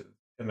aggressive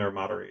in their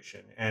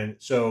moderation. And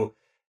so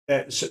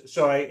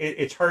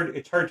it's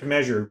hard to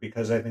measure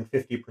because I think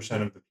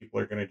 50% of the people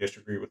are going to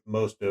disagree with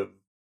most of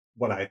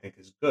what I think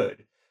is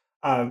good.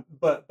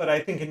 But I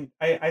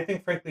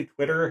think frankly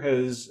Twitter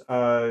has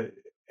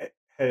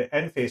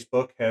and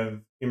Facebook have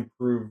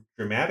improved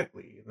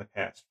dramatically in the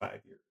past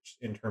 5 years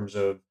in terms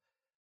of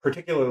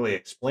particularly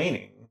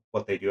explaining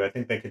what they do. I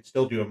think they could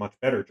still do a much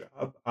better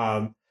job.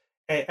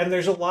 And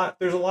there's a lot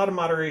of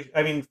moderation.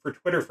 I mean, for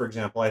Twitter, for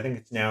example, I think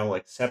it's now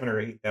like 7 or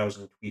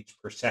 8,000 tweets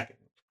per second.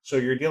 So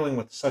you're dealing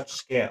with such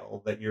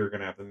scale that you're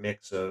going to have a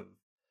mix of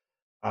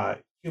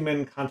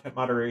human content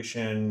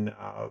moderation,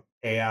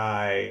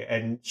 AI,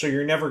 and so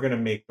you're never going to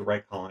make the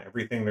right call on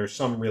everything. There's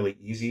some really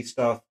easy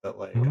stuff that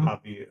like Mhm.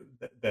 obvious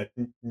that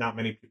not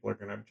many people are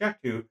going to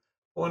object to.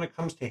 But when it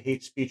comes to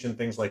hate speech and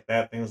things like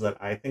that, things that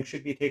I think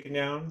should be taken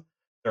down,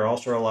 there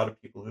also are a lot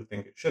of people who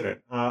think it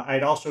shouldn't.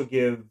 I'd also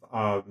give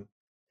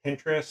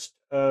Pinterest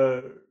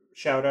a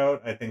shout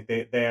out. I think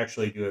they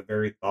actually do a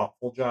very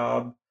thoughtful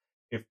job.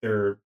 If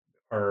there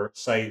are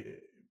site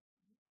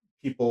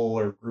people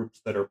or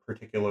groups that are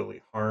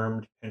particularly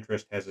harmed,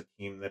 Pinterest has a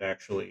team that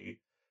actually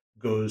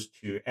goes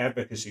to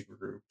advocacy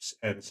groups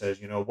and says,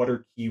 what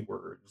are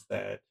keywords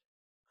that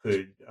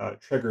could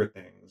trigger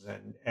things,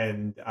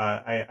 and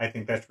I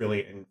think that's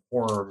really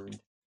informed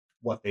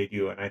what they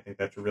do, and I think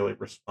that's a really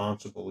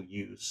responsible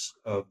use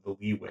of the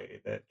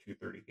leeway that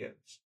 230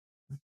 gives.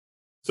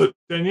 So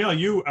Danielle,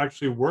 you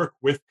actually work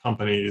with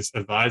companies,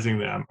 advising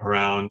them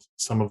around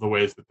some of the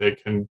ways that they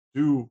can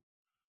do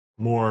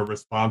more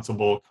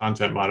responsible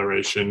content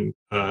moderation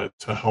to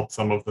help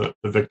some of the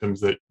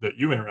victims that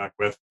you interact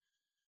with.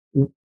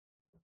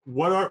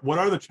 What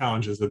are the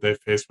challenges that they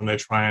face when they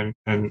try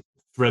and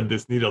thread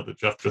this needle that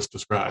Jeff just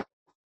described?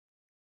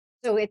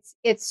 So it's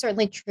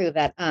certainly true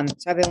that so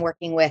I've been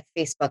working with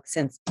Facebook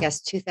since I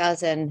guess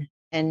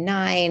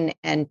 2009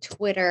 and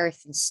Twitter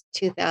since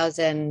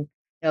 2000.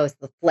 No, it's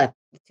the flip.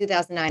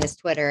 2009 is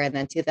Twitter, and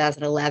then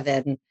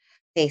 2011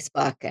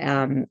 Facebook.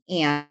 And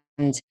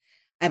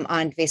I'm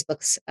on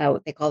Facebook's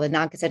what they call the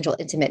Non-Consensual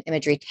Intimate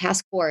Imagery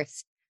Task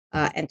Force,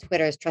 and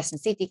Twitter's Trust and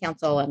Safety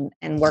Council,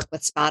 and work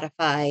with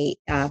Spotify,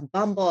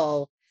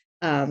 Bumble,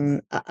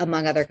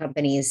 among other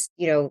companies.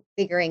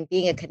 Figuring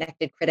being a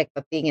connected critic,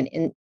 but being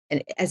and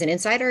as an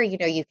insider,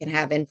 you can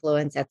have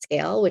influence at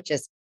scale, which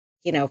is,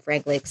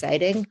 frankly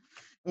exciting.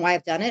 And why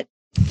I've done it,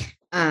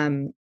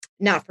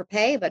 not for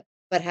pay, but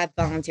have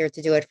volunteered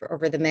to do it for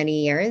over the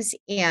many years.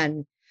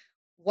 And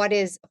what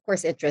is, of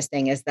course,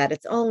 interesting is that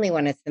it's only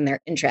when it's in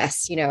their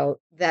interests,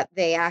 that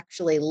they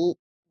actually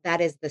that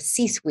is the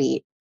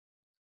C-suite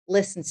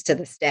listens to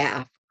the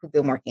staff who've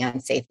been working on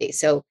safety.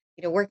 So,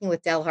 working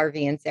with Del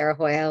Harvey and Sarah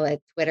Hoyle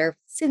at Twitter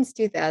since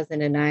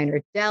 2009,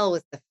 or Del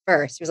was the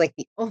first. She was like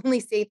the only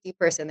safety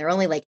person. There are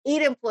only like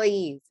 8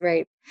 employees,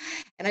 right?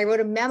 And I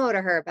wrote a memo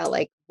to her about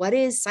like, what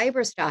is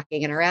cyber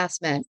stalking and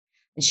harassment?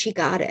 And she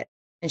got it.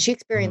 And she Mhm.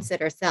 experienced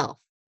it herself.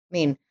 I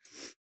mean,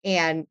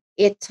 and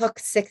it took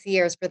 6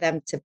 years for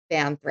them to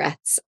ban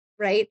threats,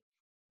 right?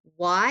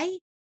 Why?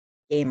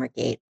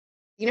 Gamergate.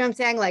 You know what I'm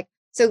saying? Like,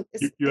 so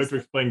You have to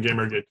explain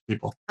Gamergate to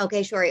people.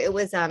 okay, sure. It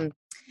was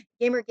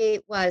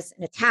Gamergate was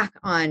an attack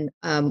on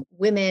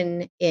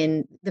women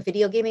in the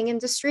video gaming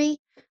industry,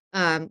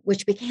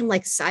 which became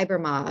like cyber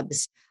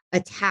mobs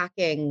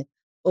attacking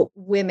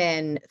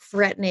women,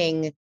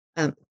 threatening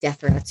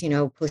death threats,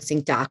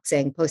 posting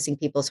doxing, posting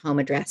people's home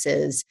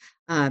addresses.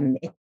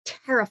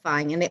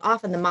 Terrifying. And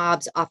the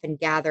mobs often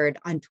gathered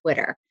on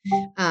Twitter.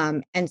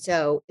 And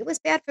so it was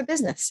bad for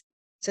business.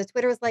 So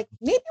Twitter was like,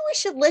 maybe we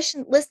should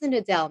listen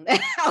to Dell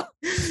now.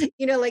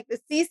 Like the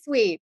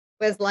C-suite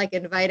was like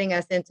inviting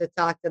us in to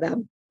talk to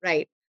them,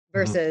 right? Mhm.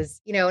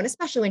 Versus, and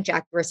especially when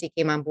Jack Dorsey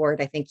came on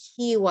board, I think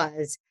he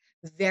was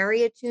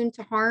very attuned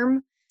to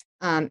harm,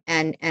 and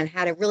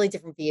had a really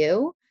different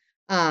view.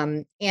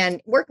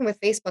 And working with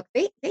Facebook,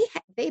 they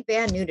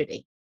ban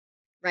nudity,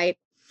 right?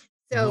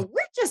 So Mhm.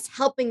 we're just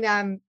helping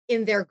them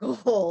in their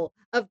goal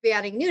of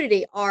banning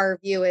nudity. Our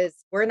view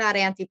is we're not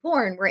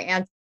anti-porn, we're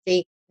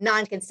anti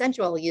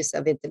non-consensual use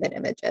of intimate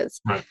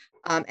images. Right.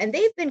 And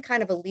they've been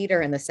kind of a leader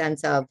in the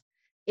sense of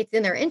it's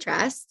in their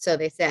interest, so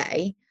they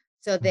say.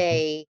 So Mhm.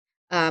 they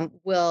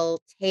will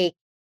take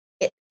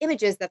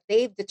images that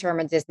they've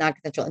determined is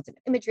non-consensual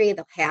intimate imagery,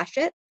 they'll hash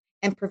it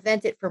and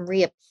prevent it from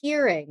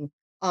reappearing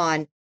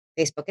on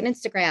Facebook and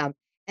Instagram.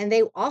 And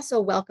they also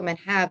welcome and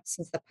have,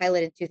 since the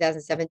pilot in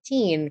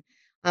 2017,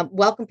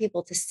 welcome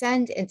people to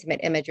send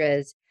intimate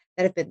images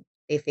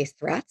they face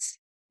threats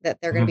that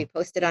they're going to Mhm. be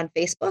posted on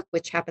Facebook,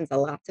 which happens a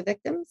lot to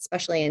victims,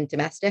 especially in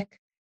domestic,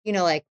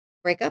 like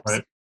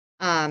breakups. Right.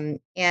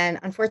 And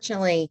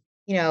unfortunately,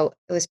 it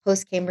was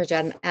post Cambridge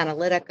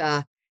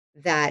Analytica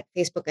that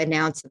Facebook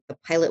announced that the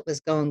pilot was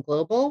going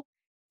global.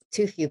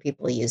 Too few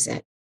people use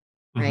it,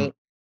 Mhm. right?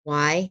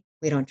 Why?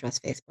 We don't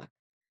trust Facebook.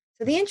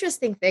 So the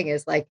interesting thing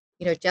is like,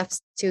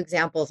 Jeff's 2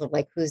 examples of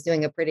like who's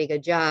doing a pretty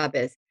good job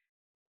is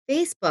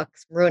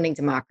Facebook's ruining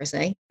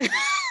democracy.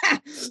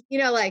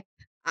 Like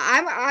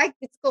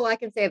it's cool. I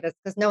can say this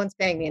because no one's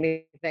paying me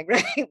anything,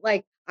 right?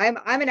 Like I'm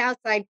an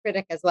outside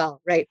critic as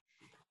well, right?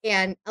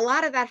 And a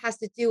lot of that has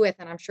to do with,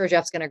 and I'm sure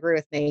Jeff's going to agree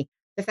with me,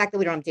 the fact that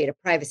we don't have data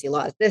privacy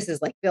laws. This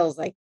is like Bill's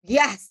like,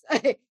 yes,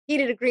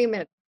 heated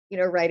agreement,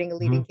 writing a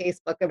leading Mhm.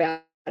 case book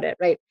about it,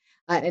 right?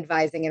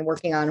 Advising and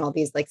working on all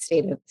these like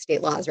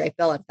state laws, right?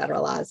 Bill and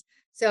federal laws.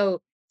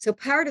 So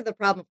part of the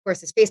problem, of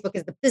course, is Facebook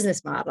is the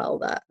business model,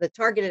 the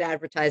targeted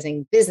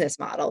advertising business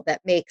model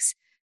that makes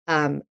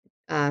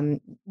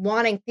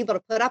wanting people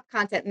to put up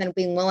content and then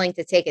being willing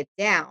to take it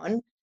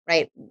down,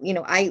 right?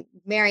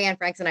 Marianne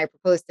Franks and I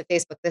proposed to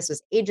Facebook, this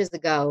was ages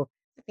ago,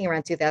 I think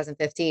around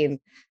 2015,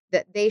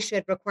 that they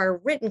should require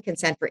written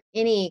consent for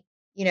any,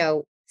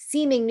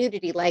 seeming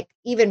nudity, like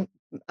even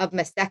of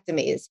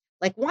mastectomies.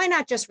 Like, why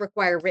not just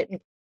require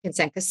written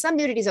consent? Because some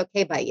nudity is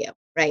okay by you,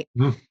 right?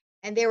 Mhm.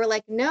 And they were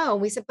like, no.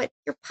 We said, but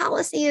your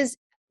policy is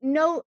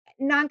no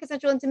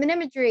non-consensual intimate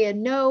imagery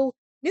and no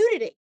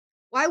nudity.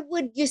 Why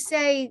would you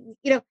say,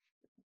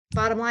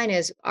 bottom line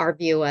is our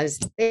view was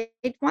they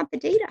want the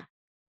data.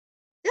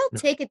 They'll Yeah.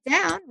 take it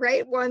down,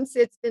 right? Once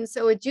it's been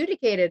so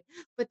adjudicated,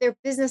 but their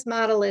business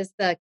model is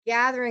the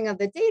gathering of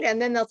the data,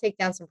 and then they'll take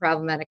down some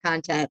problematic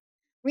content.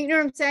 You know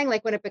what I'm saying?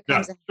 Like when it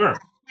becomes Yeah, a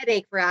sure.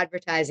 headache for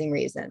advertising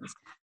reasons,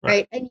 Right.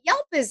 right? And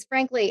Yelp is,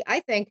 frankly, I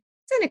think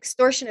it's an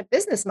extortionate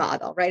business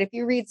model, right? If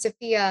you read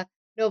Sophia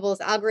Noble's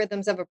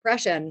Algorithms of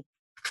Oppression,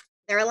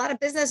 there are a lot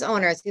of business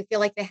owners who feel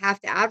like they have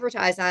to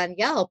advertise on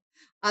Yelp.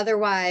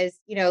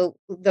 Otherwise,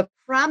 the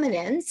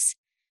prominence,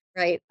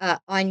 right,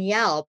 on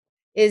Yelp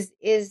is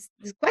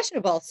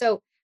questionable.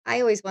 So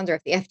I always wonder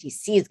if the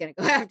FTC is going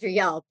to go after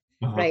Yelp,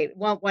 Uh-huh. right?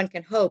 One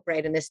can hope,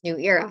 right, in this new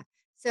era.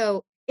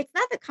 So it's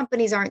not that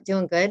companies aren't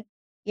doing good.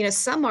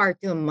 Some are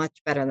doing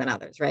much better than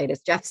others, right?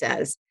 As Jeff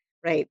says,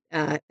 right?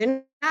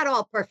 They're not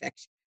all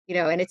perfect,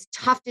 and it's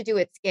tough to do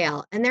at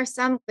scale. And there's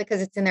some because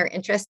it's in their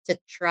interest to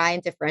try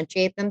and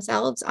differentiate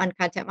themselves on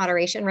content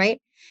moderation, right?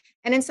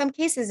 And in some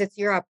cases, it's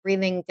Europe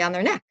breathing down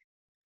their neck,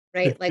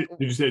 right? Like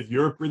Did you say it's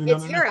Europe breathing down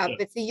it's their neck? Europe,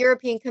 Yeah. it's the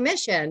European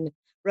Commission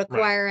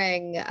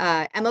requiring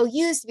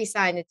MOUs to be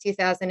signed in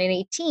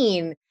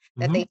 2018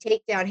 that they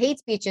take down hate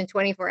speech in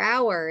 24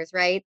 hours,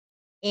 right?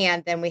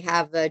 And then we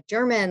have the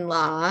German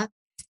law.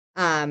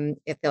 I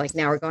feel like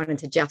now we're going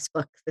into Jeff's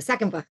book, the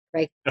second book,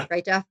 right? Yeah.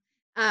 Right, Jeff?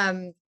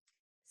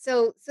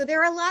 So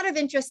there are a lot of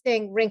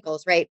interesting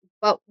wrinkles, right?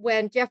 But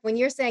when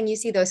you're saying you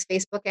see those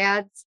Facebook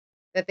ads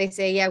that they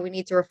say, yeah, we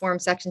need to reform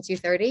Section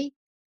 230,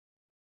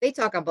 they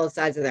talk on both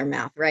sides of their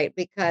mouth, right?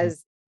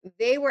 Because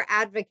they were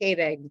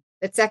advocating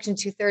that Section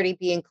 230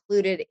 be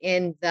included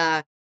in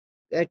the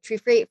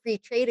free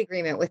trade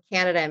agreement with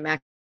Canada and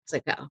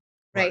Mexico,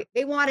 right?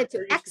 They wanted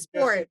to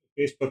export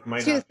Facebook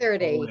might not be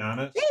 230. totally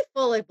honest. They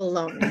fully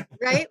baloney,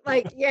 right?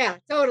 Like, yeah,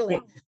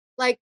 totally.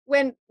 Like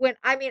when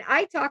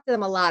I talk to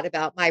them a lot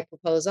about my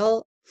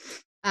proposal.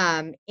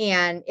 And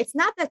it's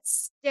not that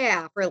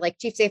staff or like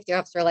chief safety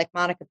officer like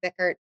Monica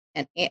Bickert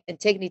and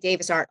Antigone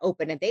Davis aren't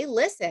open, and they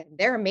listen.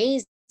 They're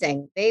amazing.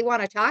 They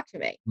want to talk to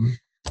me.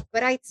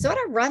 But I sort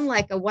of run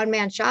like a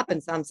one-man shop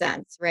in some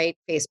sense, right?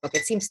 Facebook,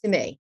 it seems to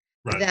me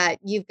that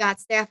you've got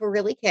staff who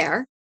really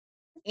care.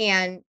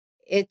 And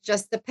it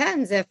just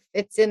depends if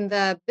it's in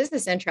the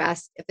business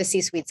interest, if the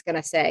C-suite's going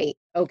to say,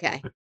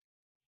 okay.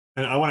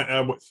 And I want to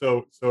add what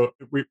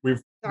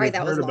we've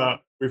heard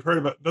about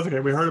that's okay.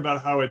 We heard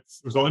about how it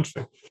was all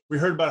interesting. We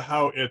heard about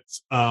how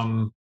it's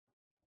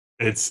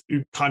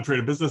contrary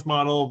to business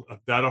model of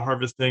data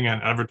harvesting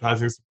and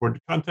advertising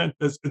supported content.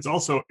 It's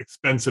also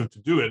expensive to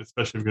do it,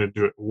 especially if you're going to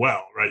do it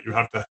well, right? You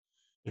have to,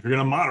 if you're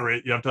going to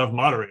moderate, you have to have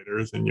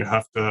moderators, and you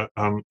have to,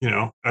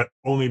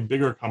 only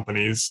bigger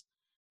companies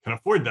can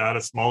afford that.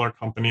 A smaller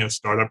company, a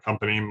startup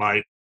company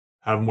might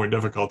have more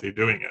difficulty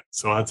doing it.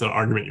 So that's an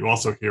argument you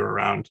also hear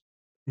around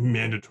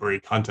mandatory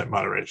content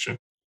moderation.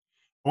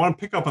 I want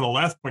to pick up on the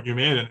last point you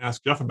made and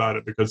ask Jeff about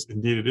it, because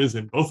indeed it is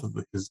in both of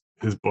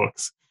his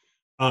books.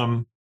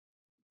 The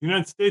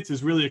United States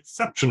is really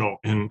exceptional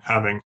in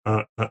having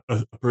a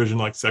provision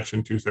like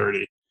Section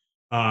 230.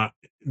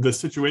 The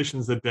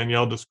situations that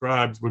Danielle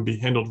describes would be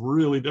handled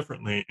really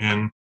differently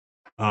in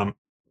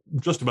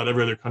just about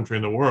every other country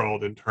in the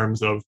world in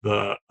terms of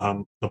the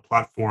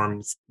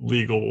platform's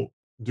legal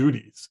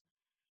duties.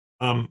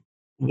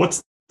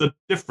 What's the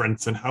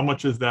difference, and how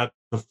much is that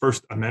the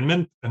First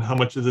Amendment, and how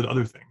much is it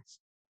other things?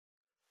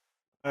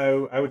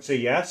 I would say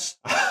yes.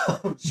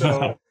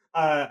 So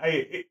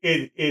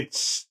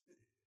it's.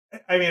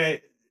 I mean,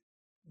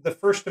 the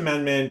First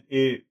Amendment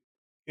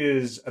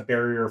is a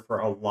barrier for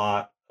a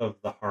lot of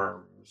the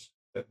harms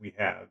that we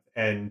have,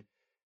 and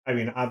I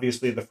mean,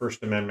 obviously, the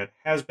First Amendment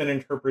has been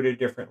interpreted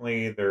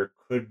differently. There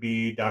could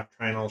be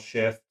doctrinal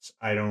shifts.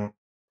 I don't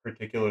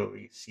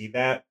particularly see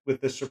that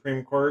with the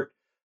Supreme Court.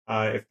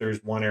 If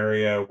there's one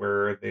area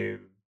where the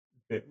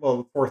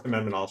Fourth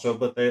Amendment also,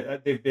 but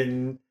they've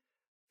been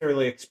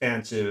fairly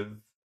expansive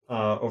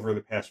over the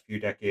past few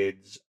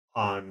decades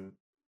on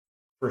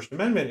First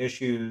Amendment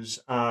issues,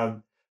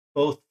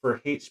 both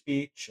for hate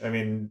speech. I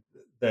mean,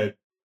 that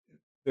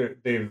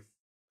they've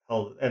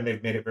held and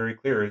they've made it very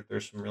clear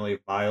there's some really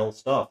vile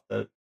stuff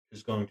that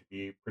is going to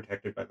be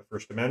protected by the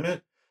First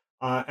Amendment.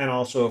 And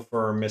also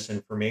for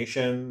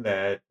misinformation,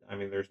 that, I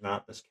mean, there's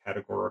not this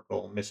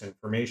categorical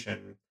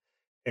misinformation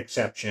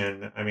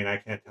exception. I mean, I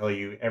can't tell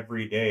you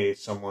every day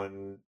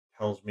someone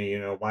tells me,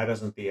 why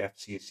doesn't the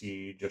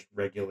FCC just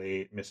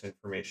regulate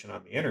misinformation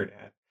on the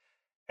internet?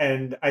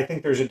 And I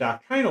think there's a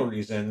doctrinal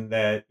reason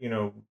that,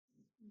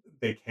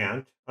 they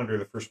can't under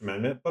the First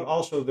Amendment, but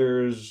also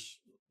there's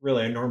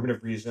really a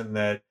normative reason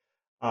that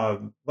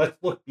let's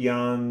look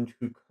beyond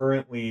who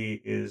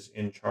currently is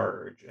in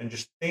charge and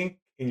just think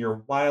in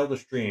your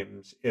wildest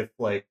dreams if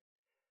like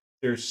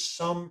there's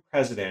some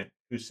president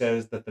who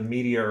says that the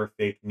media are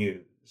fake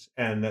news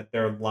and that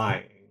they're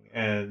lying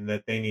and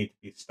that they need to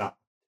be stopped.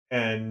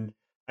 And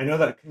I know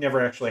that could never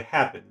actually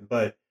happen,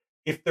 but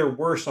if there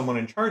were someone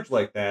in charge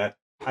like that,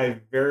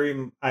 I'm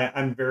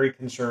very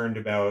concerned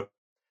about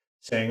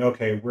saying,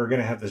 okay, we're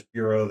going to have this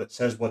bureau that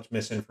says what's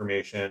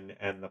misinformation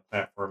and the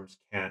platforms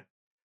can't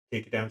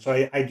take it down.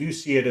 So I do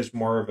see it as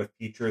more of a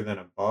feature than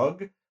a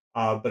bug,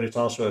 but it's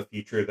also a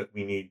feature that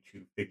we need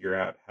to figure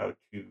out how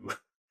to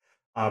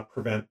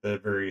prevent the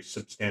very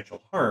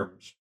substantial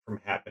harms from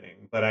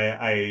happening.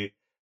 But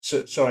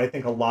so I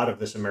think a lot of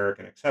this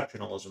American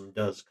exceptionalism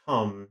does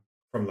come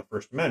from the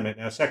First Amendment.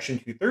 Now, Section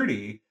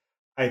 230,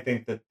 I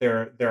think that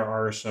there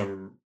are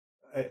some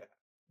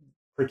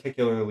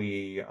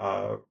particularly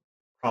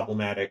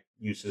problematic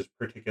uses,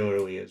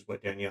 particularly as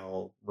what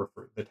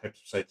the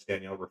types of sites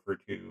Danielle referred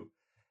to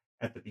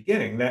at the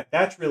beginning.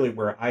 That's really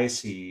where I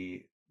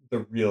see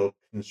the real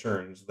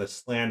concerns, the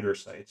slander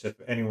sites. If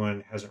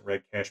anyone hasn't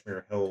read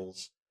Kashmir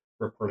Hill's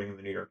reporting in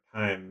the New York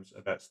Times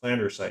about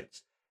slander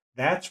sites,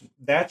 that's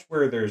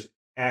where there's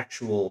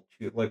actual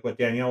like what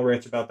Danielle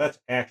writes about, that's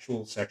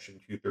actual Section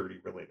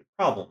 230 related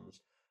problems.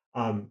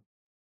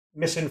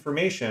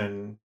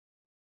 Misinformation,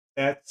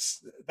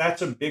 that's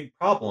a big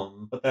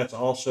problem, but that's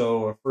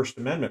also a First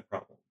Amendment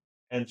problem.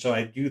 And so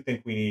I do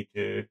think we need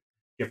to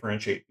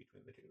differentiate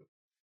between the two.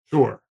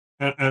 Sure.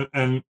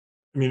 And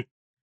I mean,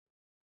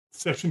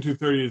 Section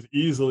 230 is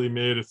easily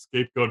made a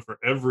scapegoat for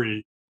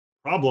every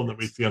problem that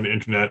we see on the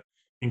internet,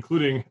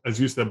 including, as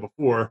you said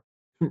before,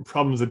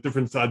 problems that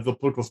different sides of the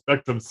political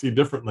spectrum see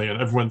differently.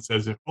 And everyone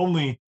says, if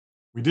only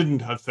we didn't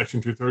have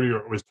Section 230 or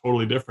it was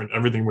totally different,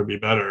 everything would be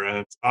better. And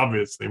it's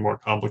obviously more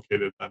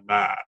complicated than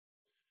that.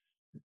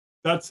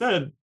 That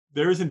said,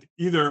 there isn't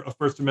either a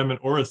First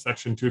Amendment or a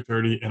Section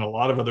 230 in a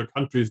lot of other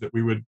countries that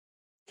we would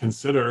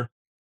consider,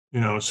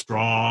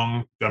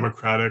 strong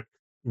democratic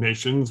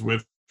nations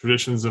with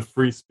traditions of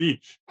free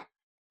speech.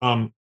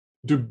 Do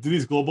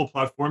these global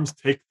platforms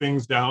take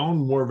things down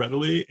more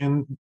readily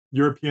in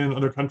European and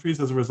other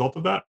countries as a result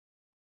of that?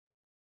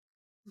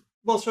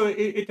 Well, so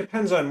it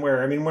depends on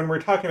where. I mean, when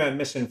we're talking about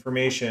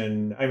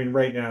misinformation, I mean,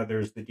 right now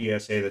there's the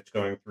DSA that's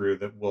going through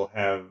that will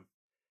have,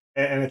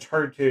 and it's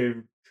hard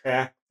to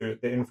track.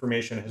 The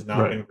information has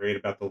not been great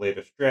about the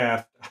latest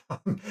draft.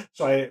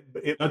 So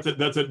that's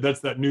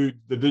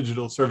the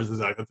Digital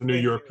Services Act. That's a new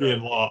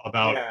European law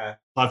about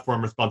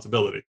platform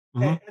responsibility.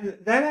 Mm-hmm. And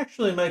that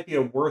actually might be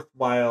a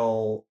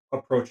worthwhile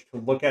approach to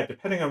look at,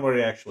 depending on what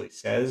it actually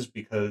says,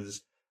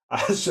 because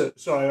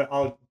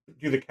I'll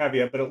do the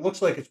caveat, but it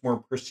looks like it's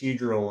more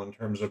procedural in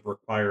terms of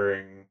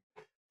requiring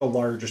the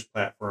largest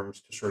platforms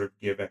to sort of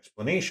give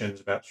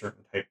explanations about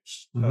certain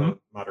types of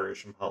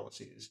moderation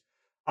policies.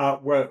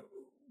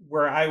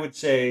 Where I would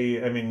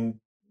say, I mean,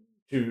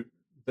 to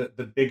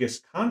the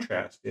biggest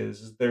contrast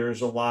is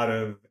there's a lot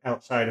of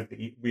outside of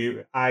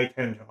I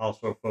tend to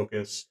also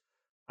focus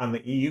on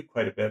the EU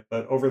quite a bit,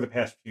 but over the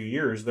past few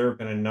years, there have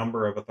been a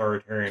number of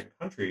authoritarian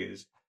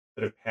countries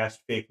that have passed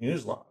fake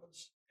news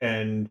laws,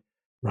 and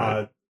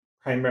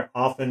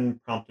often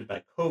prompted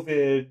by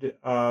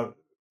COVID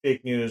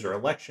fake news or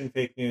election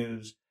fake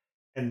news,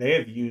 and they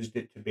have used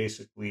it to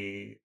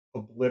basically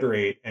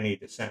obliterate any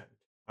dissent.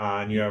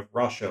 And you have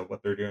Russia,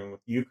 what they're doing with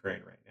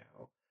Ukraine right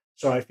now.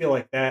 So I feel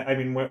like that. I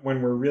mean,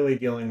 when we're really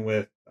dealing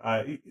with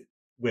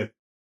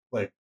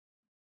like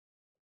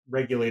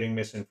regulating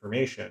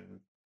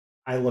misinformation,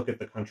 I look at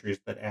the countries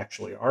that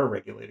actually are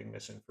regulating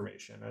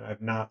misinformation, and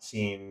I've not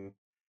seen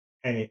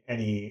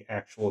any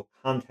actual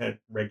content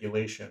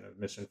regulation of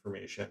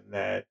misinformation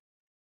that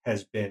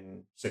has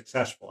been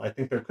successful. I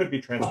think there could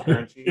be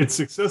transparency. It's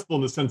successful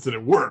in the sense that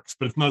it works,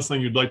 but it's not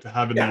something you'd like to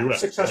have in the U.S.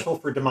 Successful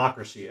for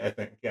democracy, I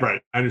think. Yeah.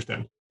 Right, I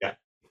understand. Yeah.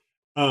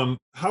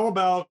 How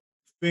about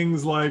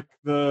things like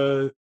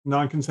the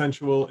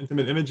non-consensual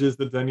intimate images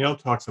that Danielle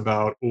talks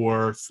about,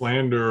 or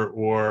slander,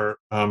 or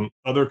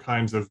other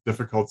kinds of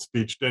difficult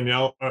speech?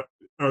 Danielle,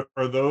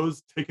 are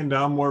those taken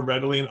down more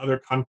readily in other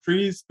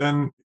countries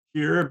than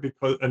here,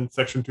 and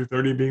Section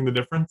 230 being the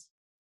difference?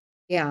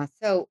 Yeah.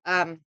 So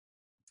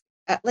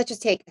let's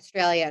just take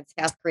Australia and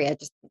South Korea.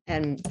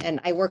 And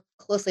I work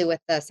closely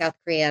with the South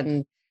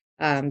Korean,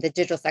 the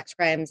Digital Sex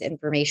Crimes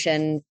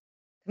Information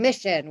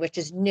Commission, which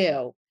is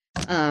new.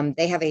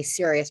 They have a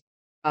serious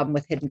problem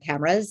with hidden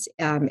cameras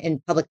in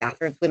public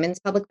bathrooms, women's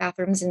public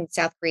bathrooms in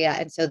South Korea.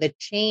 And so the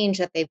change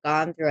that they've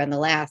gone through in the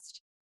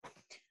last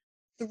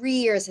 3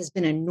 years has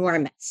been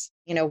enormous.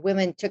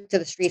 Women took to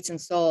the streets in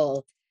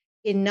Seoul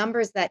in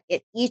numbers that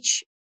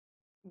each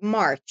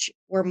March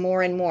were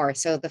more and more.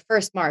 So the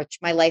first March,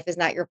 My Life Is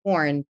Not Your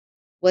Porn,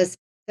 was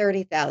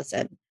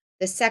 30,000.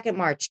 The second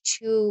March,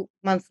 2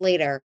 months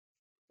later,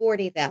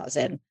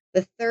 40,000.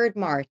 The third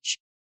March,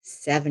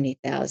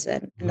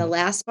 70,000. And the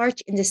last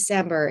March in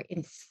December,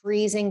 in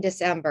freezing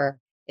December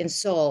in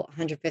Seoul,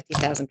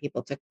 150,000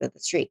 people took to the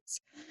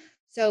streets.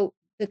 So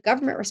the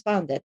government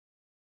responded.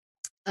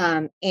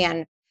 And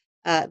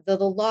though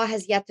the law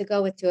has yet to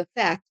go into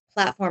effect,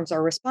 platforms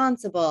are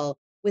responsible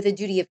with a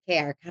duty of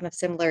care, kind of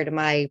similar to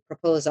my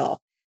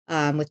proposal,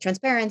 with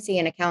transparency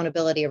and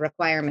accountability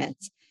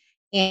requirements.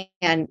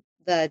 And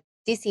the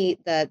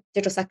the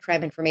Digital Sex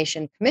Crime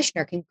Information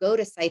Commissioner, can go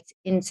to sites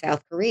in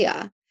South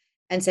Korea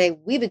and say,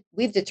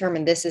 we've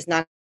determined this is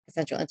not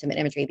consensual intimate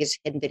imagery. These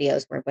hidden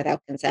videos were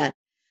without consent.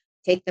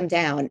 Take them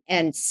down.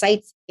 And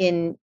sites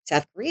in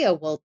South Korea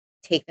will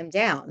take them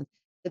down.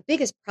 The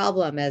biggest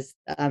problem, as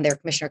their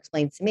commissioner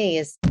explained to me,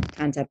 is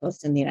content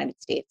posts in the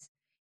United States,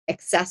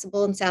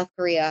 accessible in South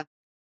Korea,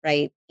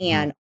 right?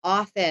 And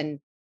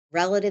often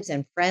relatives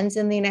and friends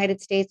in the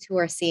United States who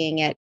are seeing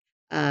it,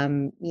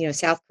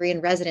 South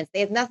Korean residents,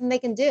 they have nothing they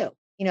can do,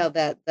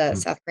 the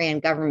South Korean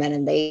government.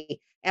 And they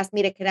asked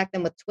me to connect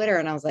them with Twitter.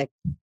 And I was like,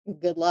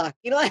 good luck.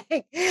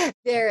 Like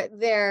they're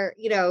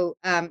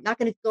not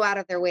going to go out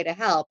of their way to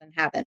help, and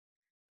haven't.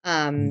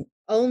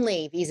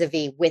 Only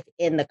vis-a-vis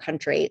within the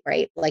country,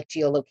 right? Like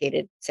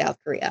geolocated South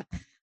Korea.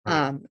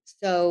 Right.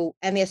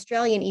 And the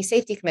Australian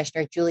e-safety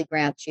commissioner, Julie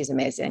Grant, she's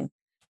amazing.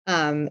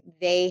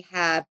 They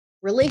have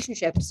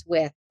relationships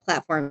with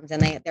platforms,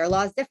 and their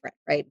law is different,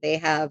 right? They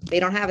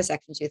don't have a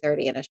Section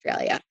 230 in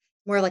Australia,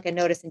 more like a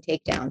notice and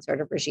takedown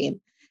sort of regime.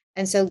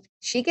 And so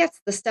she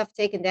gets the stuff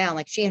taken down,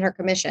 like she and her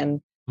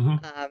commission.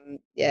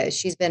 They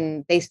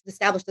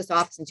established this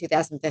office in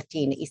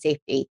 2015,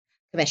 e-safety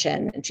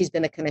commission, and she's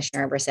been the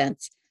commissioner ever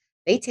since.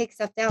 They take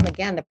stuff down.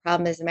 Again, the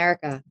problem is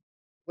America.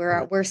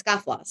 We're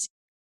scofflaws,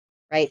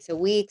 right? So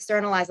we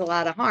externalize a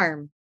lot of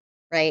harm,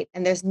 right?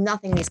 And there's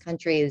nothing these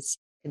countries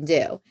can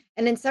do.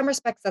 And in some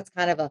respects, that's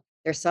kind of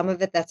there's some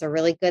of it that's a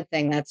really good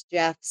thing. That's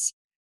Jeff's,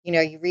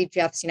 you read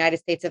Jeff's United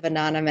States of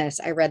Anonymous.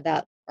 I read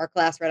that, our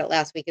class read it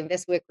last week. And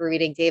this week we're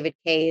reading David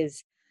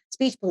Kaye's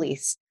Speech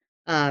Police,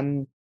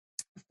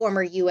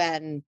 former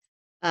UN,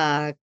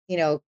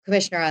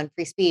 commissioner on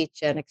free speech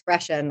and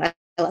expression. I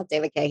love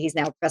David Kaye. He's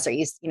now professor at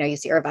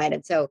UC Irvine.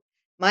 And so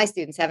my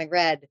students, having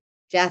read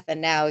Jeff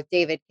and now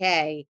David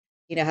Kaye,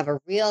 have a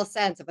real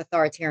sense of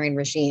authoritarian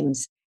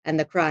regimes and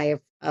the cry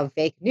of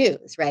fake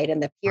news, right?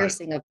 And the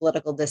piercing of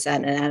political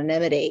dissent and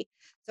anonymity.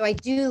 So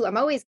I'm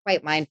always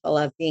quite mindful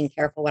of being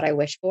careful what I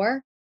wish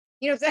for.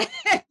 Sure.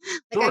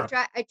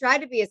 I try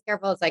to be as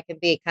careful as I can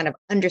be, kind of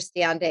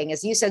understanding,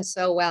 as you said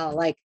so well,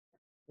 like,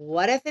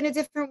 what if in a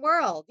different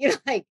world, we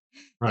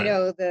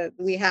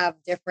have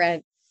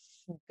different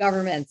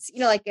governments,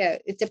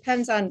 it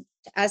depends on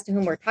as to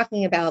whom we're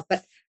talking about.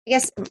 But I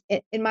guess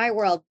in my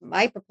world,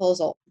 my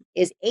proposal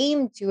is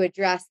aimed to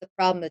address the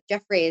problem that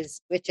Jeff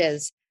raised, which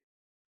is,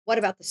 what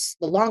about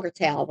the longer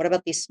tail? What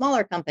about these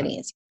smaller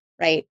companies,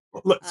 right?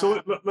 Let's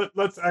okay.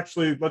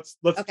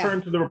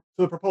 Turn to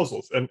the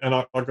proposals, and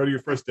I'll go to you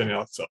first,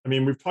 Danielle. So, I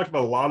mean, we've talked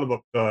about a lot of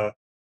the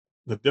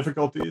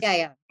difficulties.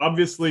 Yeah.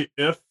 Obviously,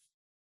 if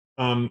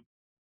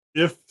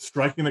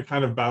striking the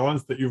kind of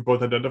balance that you've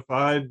both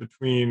identified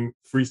between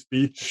free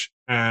speech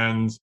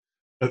and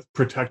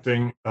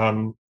protecting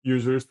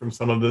users from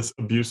some of this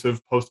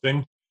abusive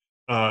posting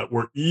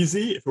were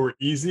easy. If it were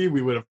easy,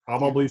 we would have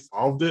probably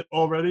solved it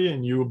already,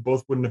 and you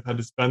both wouldn't have had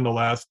to spend the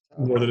last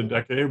more than a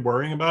decade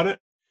worrying about it.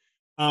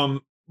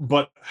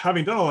 But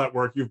having done all that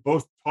work, you've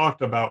both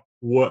talked about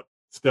what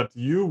steps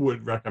you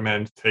would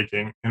recommend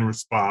taking in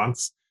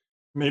response.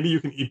 Maybe you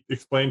can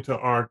explain to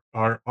our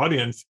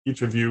audience,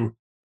 each of you,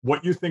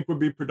 what you think would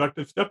be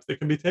productive steps that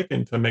can be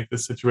taken to make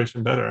this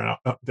situation better.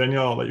 And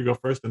Danielle, I'll let you go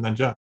first, and then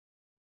Jeff.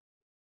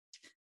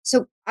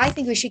 So I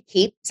think we should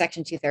keep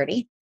Section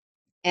 230.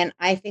 And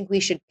I think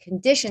we should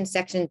condition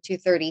Section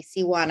 230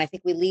 C1. I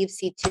think we leave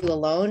C2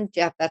 alone.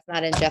 Jeff, that's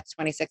not in Jeff's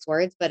 26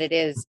 words, but it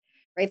is,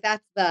 right?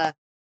 That's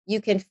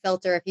you can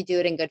filter if you do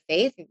it in good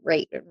faith,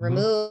 right?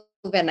 Remove.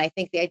 And I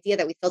think the idea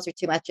that we filter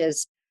too much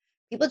is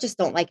people just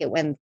don't like it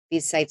when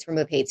these sites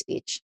remove hate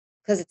speech,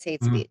 because it's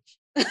hate speech.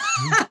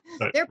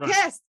 They're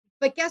pissed.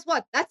 But guess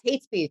what? That's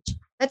hate speech.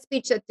 That's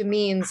speech that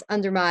demeans,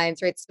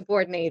 undermines, right?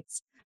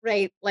 Subordinates,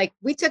 right? Like,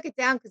 we took it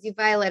down because you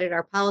violated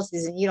our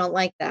policies and you don't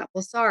like that.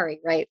 Well, sorry,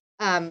 right?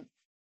 But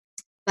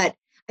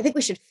I think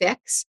we should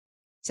fix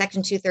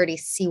Section 230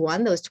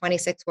 C1, those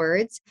 26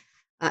 words,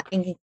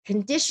 and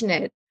condition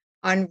it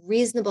on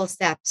reasonable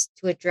steps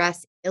to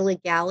address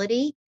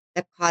illegality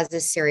that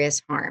causes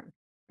serious harm,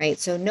 right?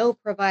 So no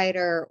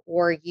provider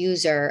or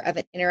user of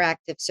an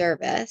interactive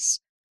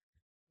service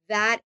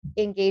that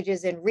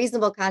engages in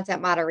reasonable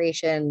content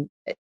moderation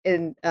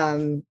in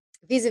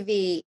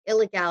vis-a-vis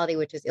illegality,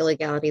 which is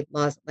illegality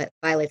laws that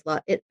violates law,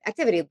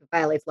 activity that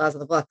violates laws of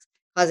the books,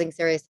 causing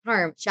serious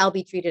harm, shall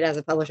be treated as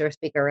a publisher or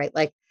speaker, right?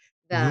 Like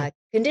the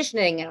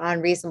conditioning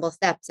on reasonable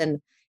steps. And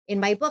in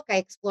my book, I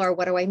explore,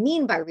 what do I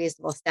mean by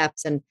reasonable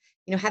steps? And,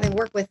 having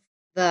worked with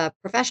the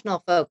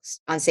professional folks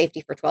on safety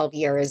for 12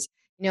 years,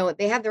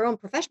 they have their own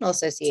professional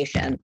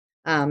association,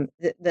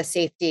 the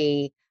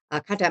safety,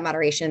 content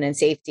moderation and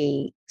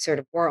safety sort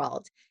of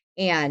world.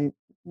 And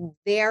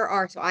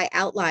so I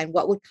outline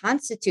what would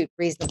constitute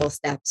reasonable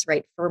steps,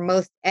 right? For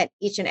most at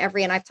each and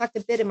every, and I've talked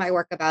a bit in my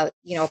work about,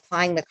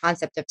 applying the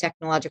concept of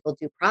technological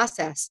due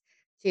process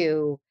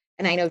to,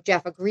 and I know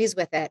Jeff agrees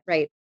with it,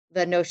 right?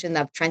 the notion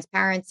of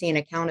transparency and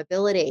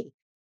accountability,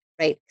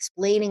 right?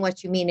 Explaining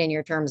what you mean in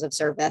your terms of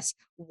service,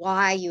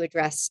 why you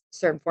address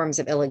certain forms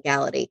of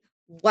illegality,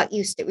 what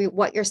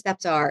your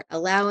steps are,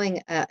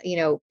 allowing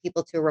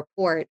people to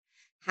report,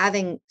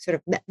 having sort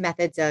of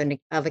methods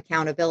of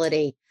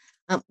accountability.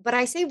 But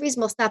I say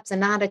reasonable steps and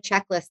not a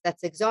checklist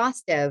that's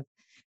exhaustive,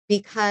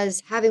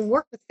 because having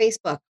worked with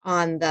Facebook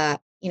on the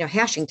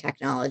hashing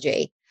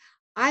technology,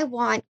 I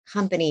want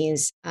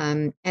companies,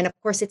 and of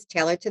course it's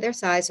tailored to their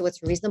size. So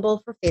what's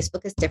reasonable for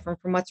Facebook is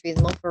different from what's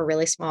reasonable for a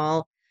really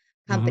small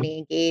company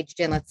engaged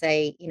in, let's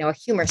say, a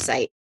humor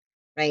site,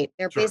 right?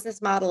 Their Sure.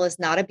 business model is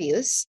not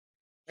abuse,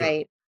 Sure.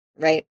 right?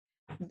 Right.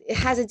 It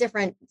has a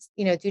different,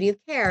 duty of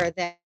care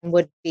than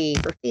would be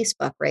for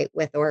Facebook, right?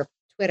 Or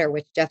Twitter,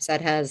 which Jeff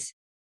said has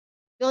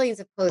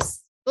billions of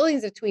posts,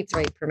 billions of tweets,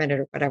 right, per minute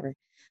or whatever.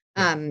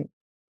 Yeah.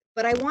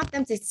 But I want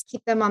them to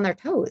keep them on their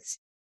toes,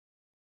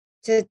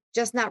 to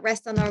just not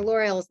rest on our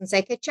laurels and say,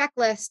 okay,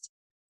 checklist,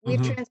 we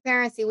have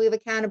transparency, we have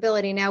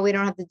accountability. Now we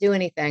don't have to do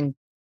anything,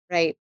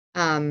 right?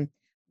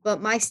 But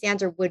my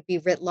standard would be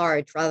writ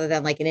large rather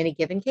than like in any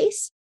given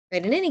case,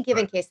 right? In any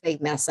given case, they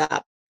mess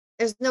up.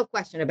 There's no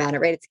question about it,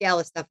 right? At scale,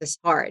 this stuff is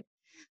hard.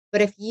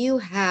 But if you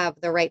have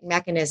the right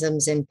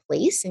mechanisms in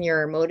place and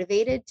you're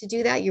motivated to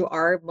do that, you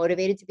are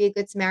motivated to be a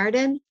good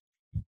Samaritan,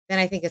 then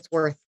I think it's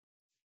worth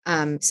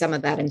some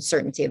of that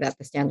uncertainty that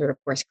the standard,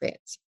 of course,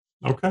 creates.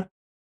 Okay.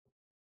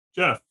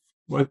 Jeff,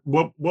 what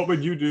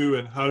would you do,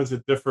 and how does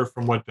it differ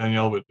from what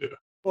Danielle would do?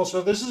 Well,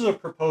 so this is a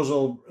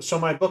proposal. So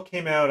my book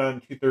came out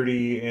on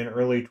 230 in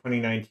early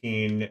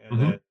 2019,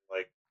 and then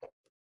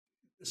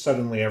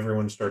suddenly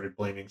everyone started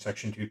blaming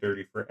Section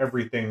 230 for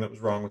everything that was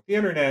wrong with the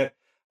internet.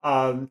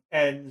 And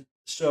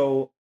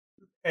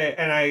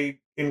I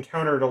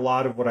encountered a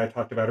lot of what I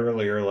talked about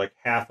earlier, like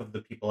half of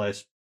the people I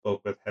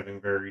spoke with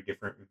having very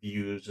different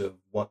views of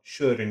what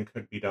should and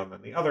could be done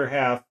than the other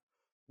half,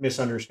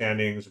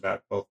 misunderstandings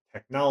about both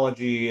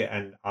technology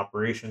and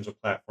operations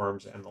of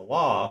platforms and the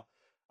law.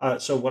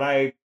 So what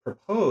I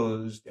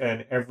proposed,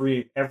 and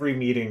every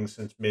meeting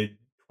since mid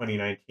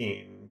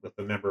 2019 with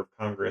a member of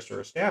Congress or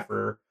a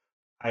staffer,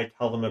 I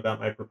tell them about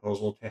my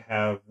proposal to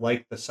have,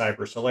 like the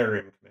Cyber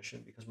Solarium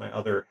Commission, because my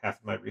other half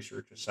of my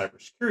research is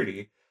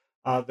cybersecurity.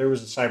 There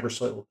was a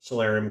Cyber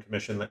Solarium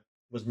Commission that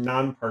was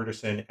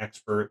nonpartisan,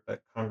 expert,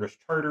 that Congress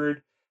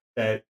chartered,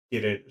 that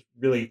did a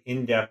really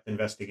in-depth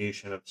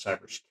investigation of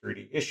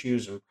cybersecurity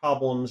issues and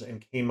problems,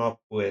 and came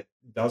up with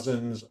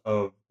dozens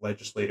of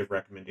legislative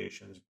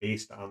recommendations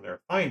based on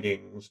their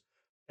findings,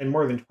 and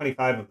more than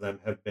 25 of them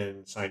have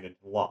been signed into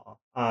law.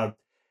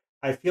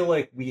 I feel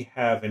like we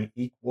have an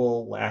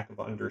equal lack of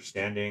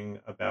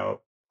understanding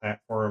about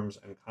platforms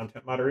and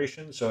content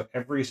moderation. So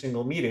every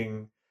single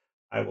meeting,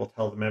 I will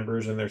tell the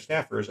members and their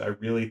staffers, I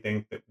really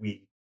think that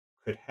we'd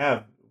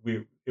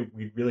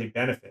really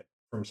benefit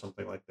from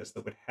something like this,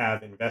 that would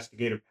have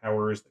investigative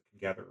powers, that could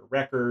gather a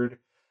record.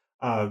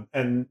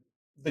 And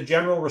the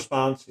general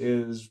response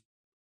is,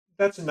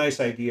 that's a nice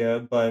idea,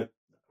 but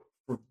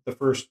the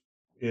first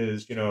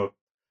is,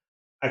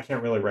 I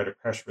can't really write a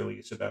press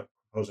release about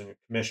proposing a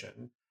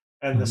commission.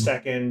 And the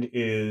second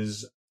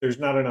is, there's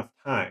not enough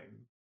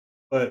time.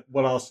 But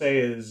what I'll say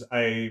is,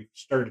 I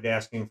started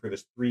asking for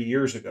this 3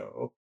 years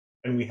ago,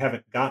 and we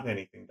haven't gotten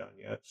anything done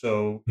yet.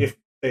 So if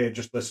they had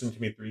just listened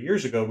to me 3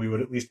 years ago, we would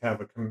at least have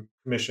a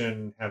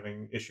commission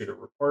having issued a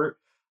report.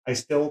 I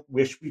still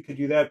wish we could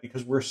do that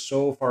because we're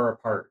so far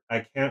apart.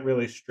 I can't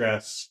really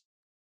stress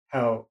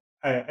how,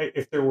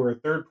 if there were a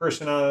third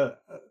person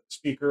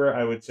speaker,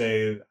 I would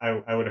say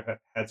I would have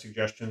had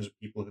suggestions of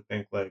people who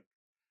think like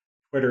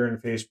Twitter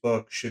and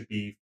Facebook should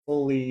be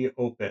fully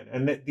open.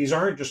 And these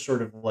aren't just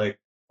sort of like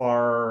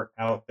far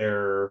out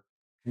there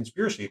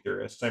conspiracy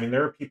theorists. I mean,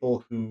 there are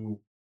people who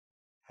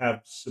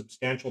have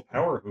substantial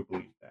power who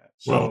believe that.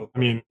 So, well, I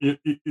mean,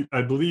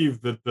 I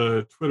believe that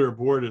the Twitter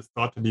board is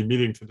thought to be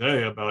meeting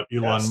today about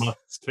Elon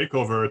Musk's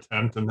takeover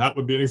attempt, and that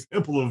would be an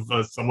example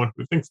of someone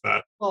who thinks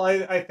that. Well,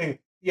 I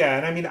think, yeah,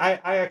 and I mean,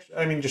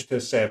 I mean, just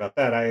to say about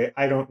that,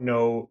 I don't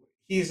know.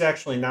 He's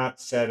actually not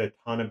said a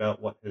ton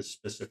about what his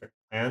specific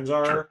plans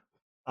are. Sure.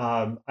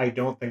 I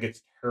don't think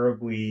it's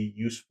terribly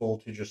useful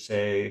to just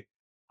say,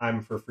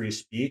 I'm for free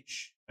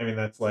speech. I mean,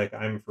 that's like,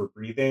 I'm for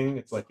breathing.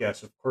 It's like,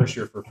 yes, of course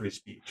you're for free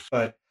speech.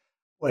 But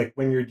like,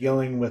 when you're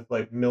dealing with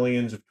like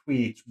millions of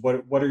tweets,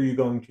 what are you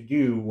going to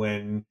do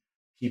when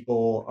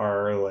people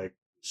are like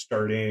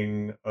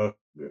starting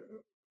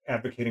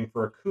advocating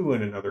for a coup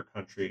in another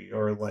country,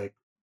 or like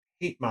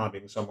hate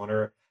mobbing someone,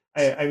 or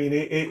I mean,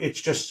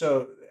 it's just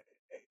so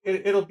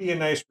it'll be a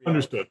nice reality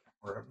Understood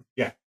for him.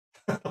 Yeah.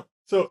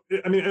 So,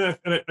 I mean, and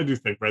I do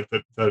think, right,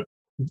 that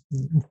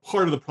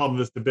part of the problem of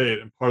this debate,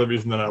 and part of the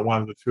reason that I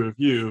wanted the two of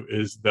you,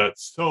 is that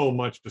so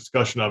much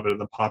discussion of it in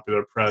the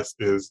popular press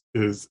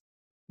is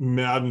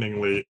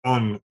maddeningly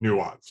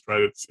unnuanced,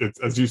 right? It's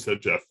as you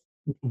said, Jeff,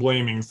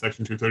 blaming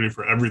Section 230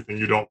 for everything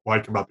you don't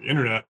like about the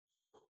internet.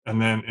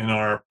 And then in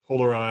our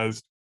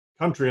polarized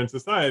country and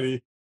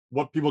society,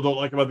 what people don't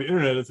like about the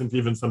internet isn't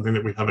even something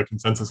that we have a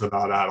consensus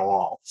about at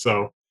all.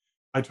 So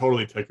I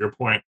totally take your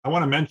point. I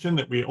want to mention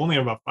that we only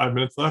have about 5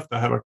 minutes left. I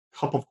have a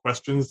couple of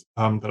questions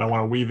that I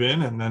want to weave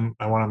in, and then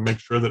I want to make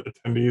sure that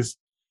attendees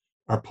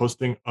are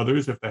posting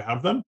others if they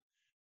have them.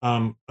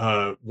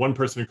 One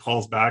person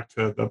calls back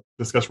to the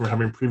discussion we're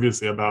having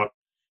previously about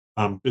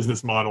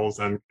business models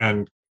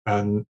and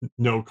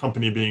no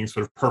company being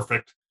sort of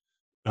perfect,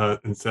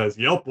 and says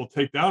Yelp will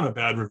take down a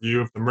bad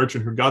review if the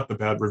merchant who got the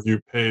bad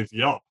review pays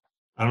Yelp.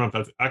 I don't know if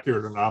that's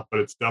accurate or not, but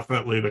it's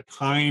definitely the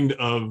kind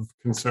of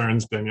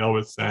concerns Danielle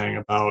was saying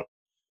about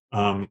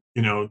the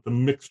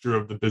mixture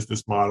of the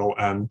business model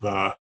and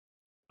the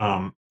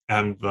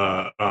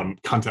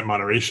content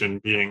moderation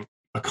being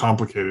a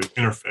complicated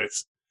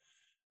interface.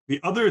 The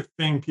other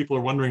thing people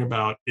are wondering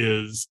about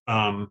is,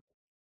 you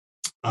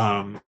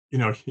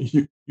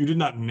did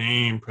not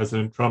name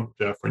President Trump,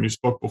 Jeff, when you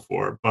spoke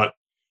before, but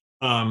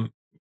can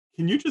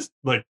you just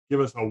like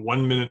give us a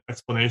 1 minute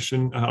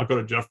explanation, and I'll go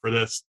to Jeff for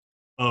this,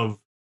 of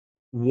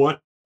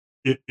what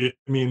I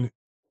mean, can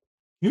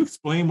you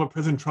explain what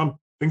President Trump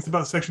thinks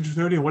about Section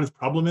 230 and what his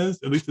problem is,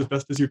 at least as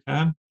best as you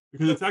can?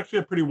 Because it's actually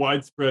a pretty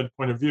widespread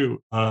point of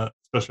view,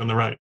 especially on the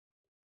right.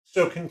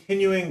 So,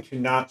 continuing to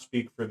not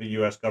speak for the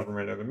U.S.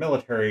 government or the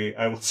military,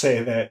 I will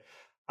say that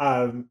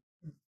um,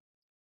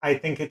 I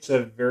think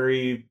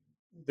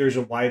there's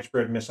a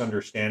widespread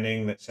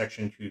misunderstanding that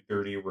Section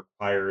 230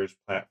 requires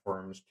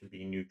platforms to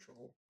be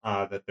neutral,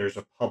 that there's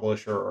a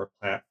publisher or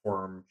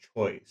platform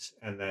choice,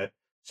 and that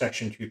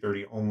Section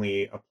 230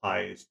 only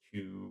applies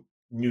to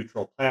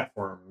neutral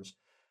platforms.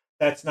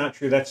 That's not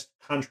true. That's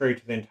contrary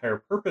to the entire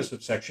purpose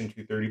of Section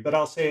 230, but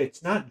I'll say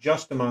it's not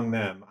just among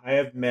them. I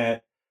have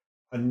met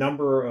a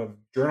number of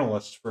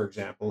journalists, for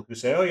example, who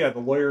say, "Oh yeah, the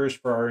lawyers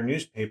for our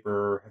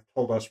newspaper have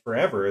told us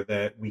forever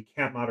that we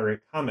can't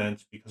moderate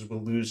comments because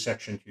we'll lose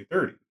Section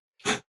 230."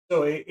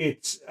 So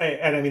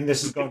and I mean,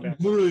 this is going back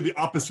literally the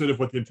opposite of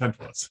what the intent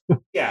was.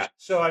 Yeah.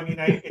 So I mean,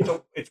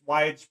 it's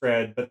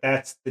widespread, but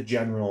that's the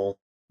general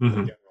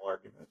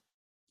argument.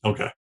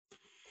 Okay.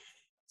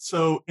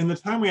 So in the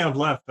time we have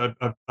left,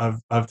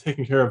 I've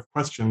taken care of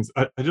questions.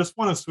 I just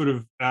want to sort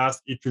of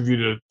ask each of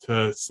you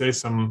to say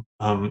some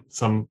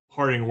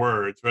parting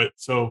words, right?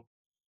 So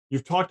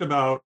you've talked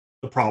about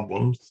the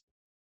problems.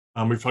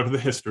 We've talked about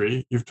the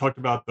history. You've talked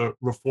about the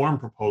reform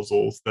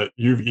proposals that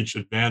you've each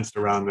advanced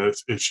around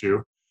this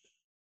issue.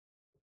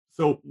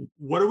 So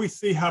what do we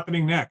see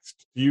happening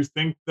next? Do you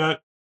think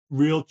that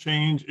real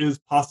change is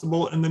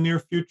possible in the near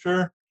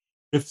future?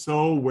 If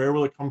so, where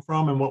will it come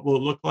from and what will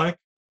it look like?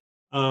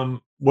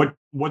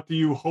 What do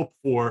you hope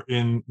for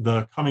in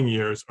the coming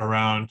years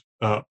around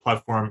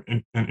platform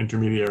and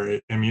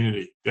intermediary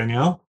immunity?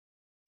 Danielle?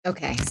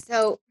 Okay,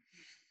 so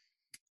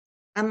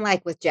I'm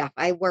like with Jeff.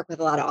 I work with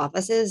a lot of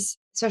offices,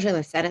 especially on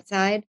the Senate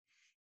side.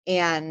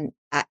 And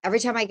every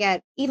time I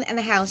get, even in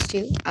the House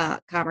too,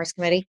 Commerce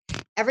Committee,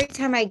 every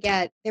time I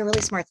get, they're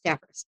really smart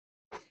staffers.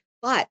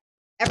 But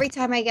every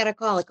time I get a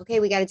call, like, okay,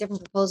 we got a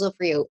different proposal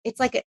for you, it's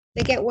like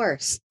they get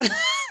worse.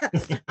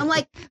 I'm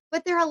like,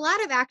 but there are a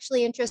lot of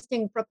actually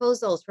interesting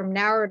proposals from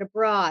narrow to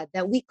broad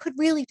that we could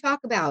really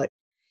talk about.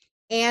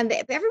 And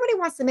everybody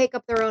wants to make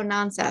up their own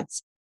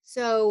nonsense.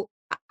 So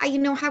I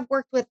have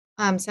worked with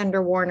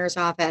Senator Warner's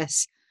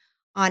office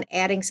on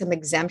adding some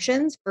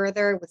exemptions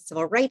further with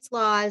civil rights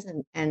laws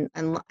and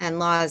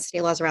laws,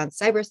 state laws around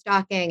cyber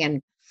stalking.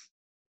 And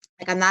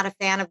like, I'm not a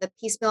fan of the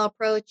piecemeal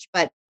approach,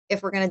 but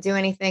if we're going to do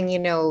anything,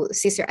 at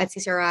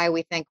CCRI,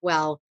 we think,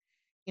 well,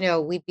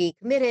 we'd be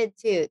committed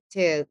to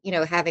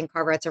having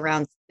carve-outs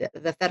around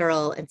the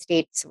federal and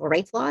state civil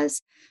rights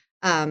laws,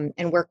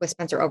 and work with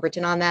Spencer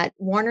Overton on that.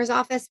 Warner's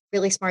office,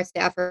 really smart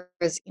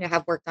staffers,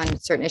 have worked on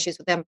certain issues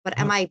with them. But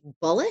am I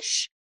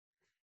bullish?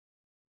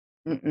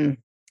 Mm-mm.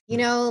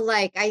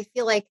 Like, I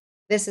feel like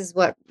this is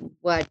what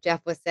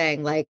Jeff was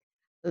saying. Like,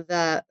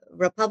 the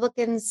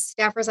Republican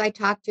staffers I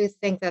talked to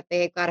think that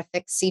they've got to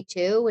fix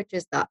C2, which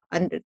is the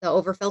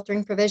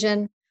overfiltering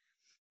provision.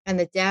 And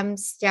the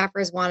Dems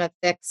staffers want to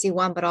fix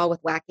C1, but all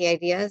with wacky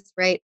ideas,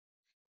 right?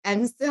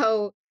 And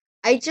so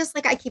I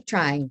keep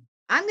trying.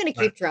 I'm going to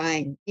keep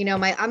trying.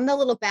 I'm the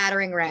little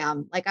battering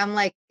ram. Like, I'm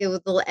like the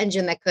little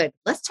engine that could.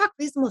 Let's talk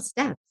reasonable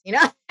steps.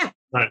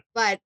 Right.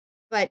 But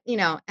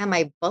am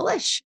I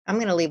bullish? I'm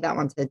going to leave that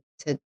one to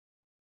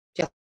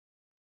Jeff.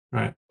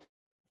 Right.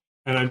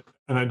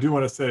 And I do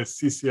want to say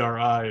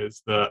CCRI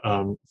is the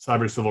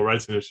Cyber Civil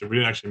Rights Initiative. We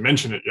didn't actually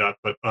mention it yet,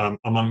 but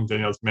among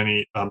Danielle's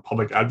many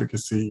public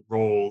advocacy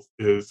roles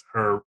is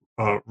her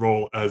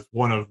role as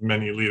one of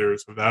many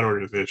leaders of that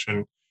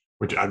organization,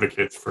 which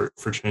advocates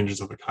for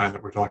changes of the kind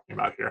that we're talking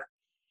about here.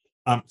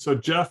 So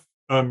Jeff,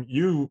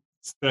 you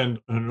spend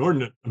an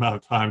inordinate amount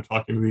of time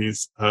talking to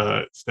these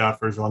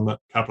staffers on the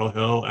Capitol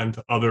Hill and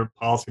to other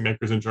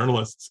policymakers and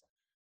journalists.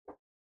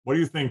 What do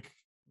you think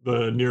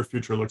the near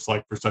future looks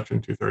like for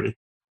Section 230?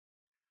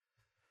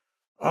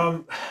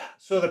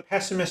 So the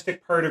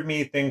pessimistic part of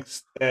me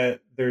thinks that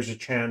there's a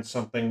chance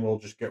something will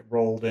just get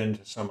rolled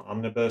into some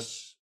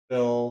omnibus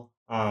bill,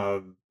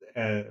 and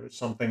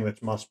something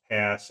that must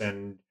pass,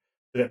 and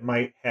that it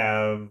might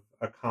have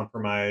a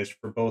compromise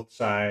for both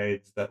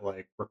sides that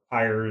like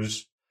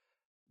requires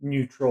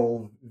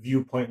neutral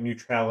viewpoint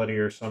neutrality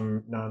or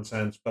some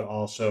nonsense, but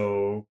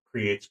also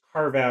creates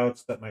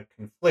carve-outs that might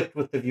conflict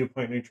with the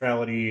viewpoint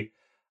neutrality.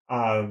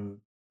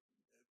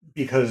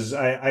 Because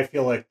I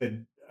feel like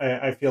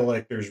I feel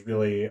like there's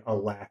really a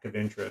lack of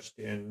interest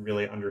in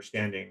really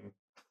understanding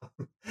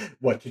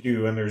what to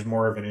do, and there's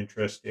more of an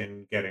interest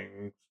in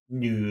getting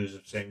news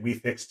of saying we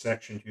fixed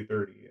Section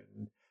 230,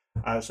 and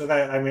so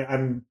that, I mean,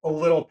 I'm a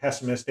little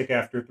pessimistic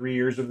after 3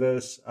 years of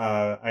this.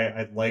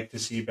 I'd like to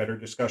see better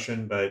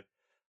discussion, but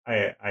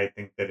I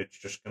think that it's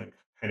just going to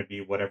kind of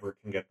be whatever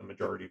can get the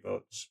majority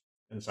votes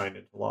and signed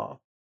into law.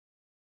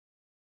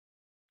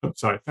 I'm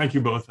sorry. Thank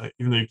you both.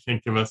 Even though you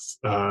can't give us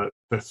the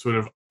sort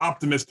of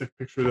optimistic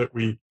picture that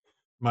we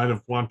might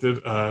have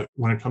wanted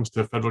when it comes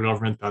to federal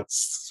government,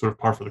 that's sort of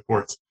par for the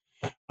course.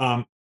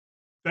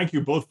 Thank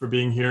you both for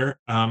being here.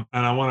 And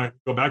I want to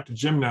go back to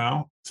Jim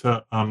now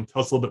to tell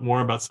us a little bit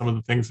more about some of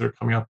the things that are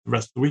coming up the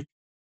rest of the week.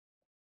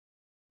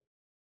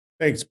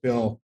 Thanks,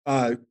 Bill.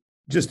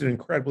 Just an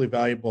incredibly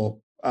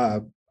valuable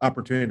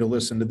opportunity to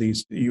listen to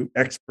these you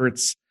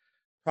experts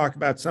talk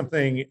about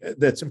something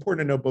that's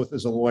important to know both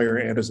as a lawyer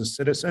and as a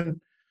citizen.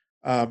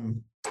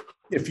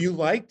 If you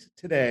liked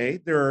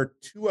today, there are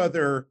 2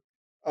 other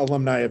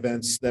alumni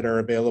events that are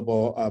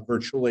available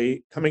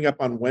virtually coming up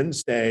on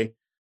Wednesday.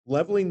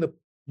 Leveling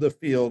the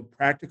Field,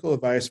 practical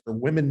advice for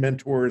women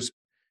mentors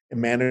and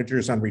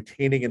managers on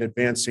retaining and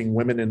advancing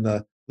women in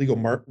the legal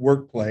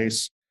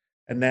workplace.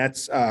 And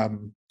that's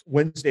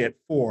Wednesday at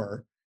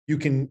 4. You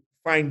can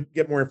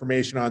get more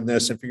information on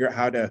this and figure out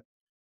how to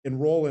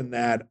enroll in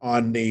that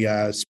on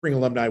the Spring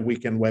Alumni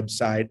Weekend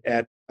website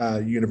at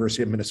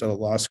University of Minnesota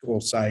Law School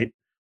site.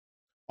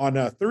 On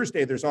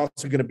Thursday, there's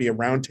also going to be a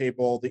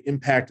roundtable, the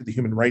impact of the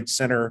Human Rights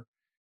Center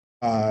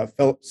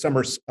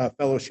summer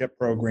fellowship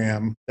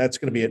program. That's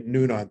going to be at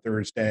noon on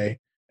Thursday.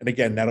 And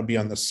again, that'll be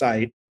on the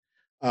site.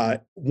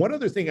 One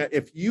other thing,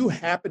 if you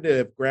happen to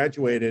have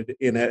graduated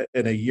in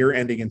a year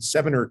ending in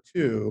 7 or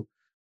 2,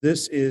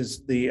 this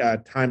is the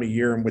time of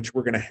year in which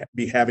we're going to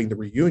be having the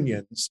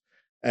reunions.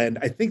 And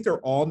I think they're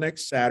all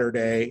next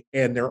Saturday,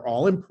 and they're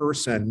all in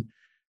person.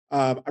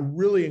 I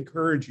really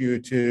encourage you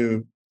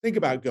to think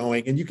about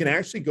going, and you can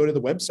actually go to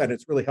the website.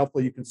 It's really helpful.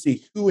 You can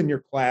see who in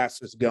your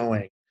class is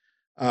going.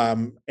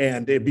 And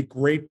it'd be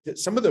great.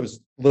 Some of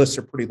those lists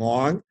are pretty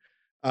long.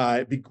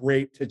 It'd be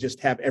great to just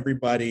have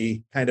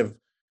everybody kind of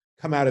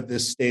come out of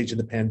this stage of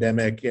the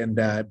pandemic and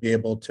be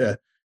able to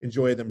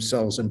enjoy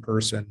themselves in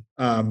person.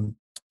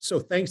 So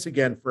thanks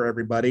again for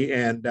everybody.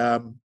 And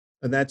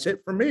that's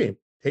it for me.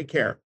 Take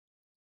care.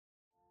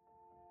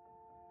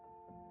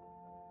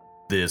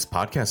 This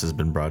podcast has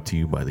been brought to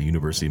you by the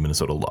University of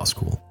Minnesota Law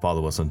School.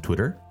 Follow us on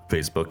Twitter,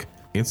 Facebook,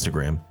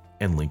 Instagram,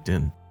 and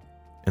LinkedIn.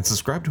 And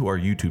subscribe to our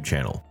YouTube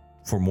channel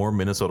for more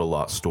Minnesota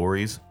Law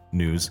stories,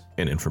 news,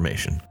 and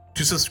information.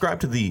 To subscribe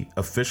to the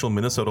official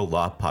Minnesota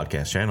Law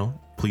podcast channel,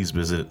 please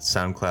visit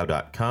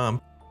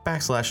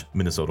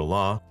soundcloud.com/Minnesota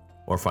Law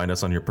or find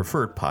us on your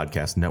preferred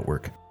podcast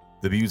network.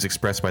 The views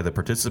expressed by the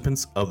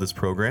participants of this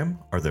program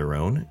are their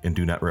own and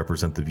do not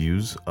represent the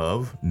views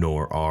of,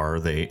 nor are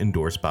they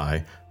endorsed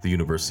by, the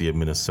University of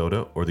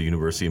Minnesota or the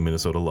University of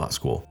Minnesota Law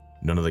School.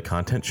 None of the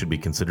content should be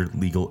considered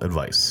legal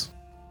advice.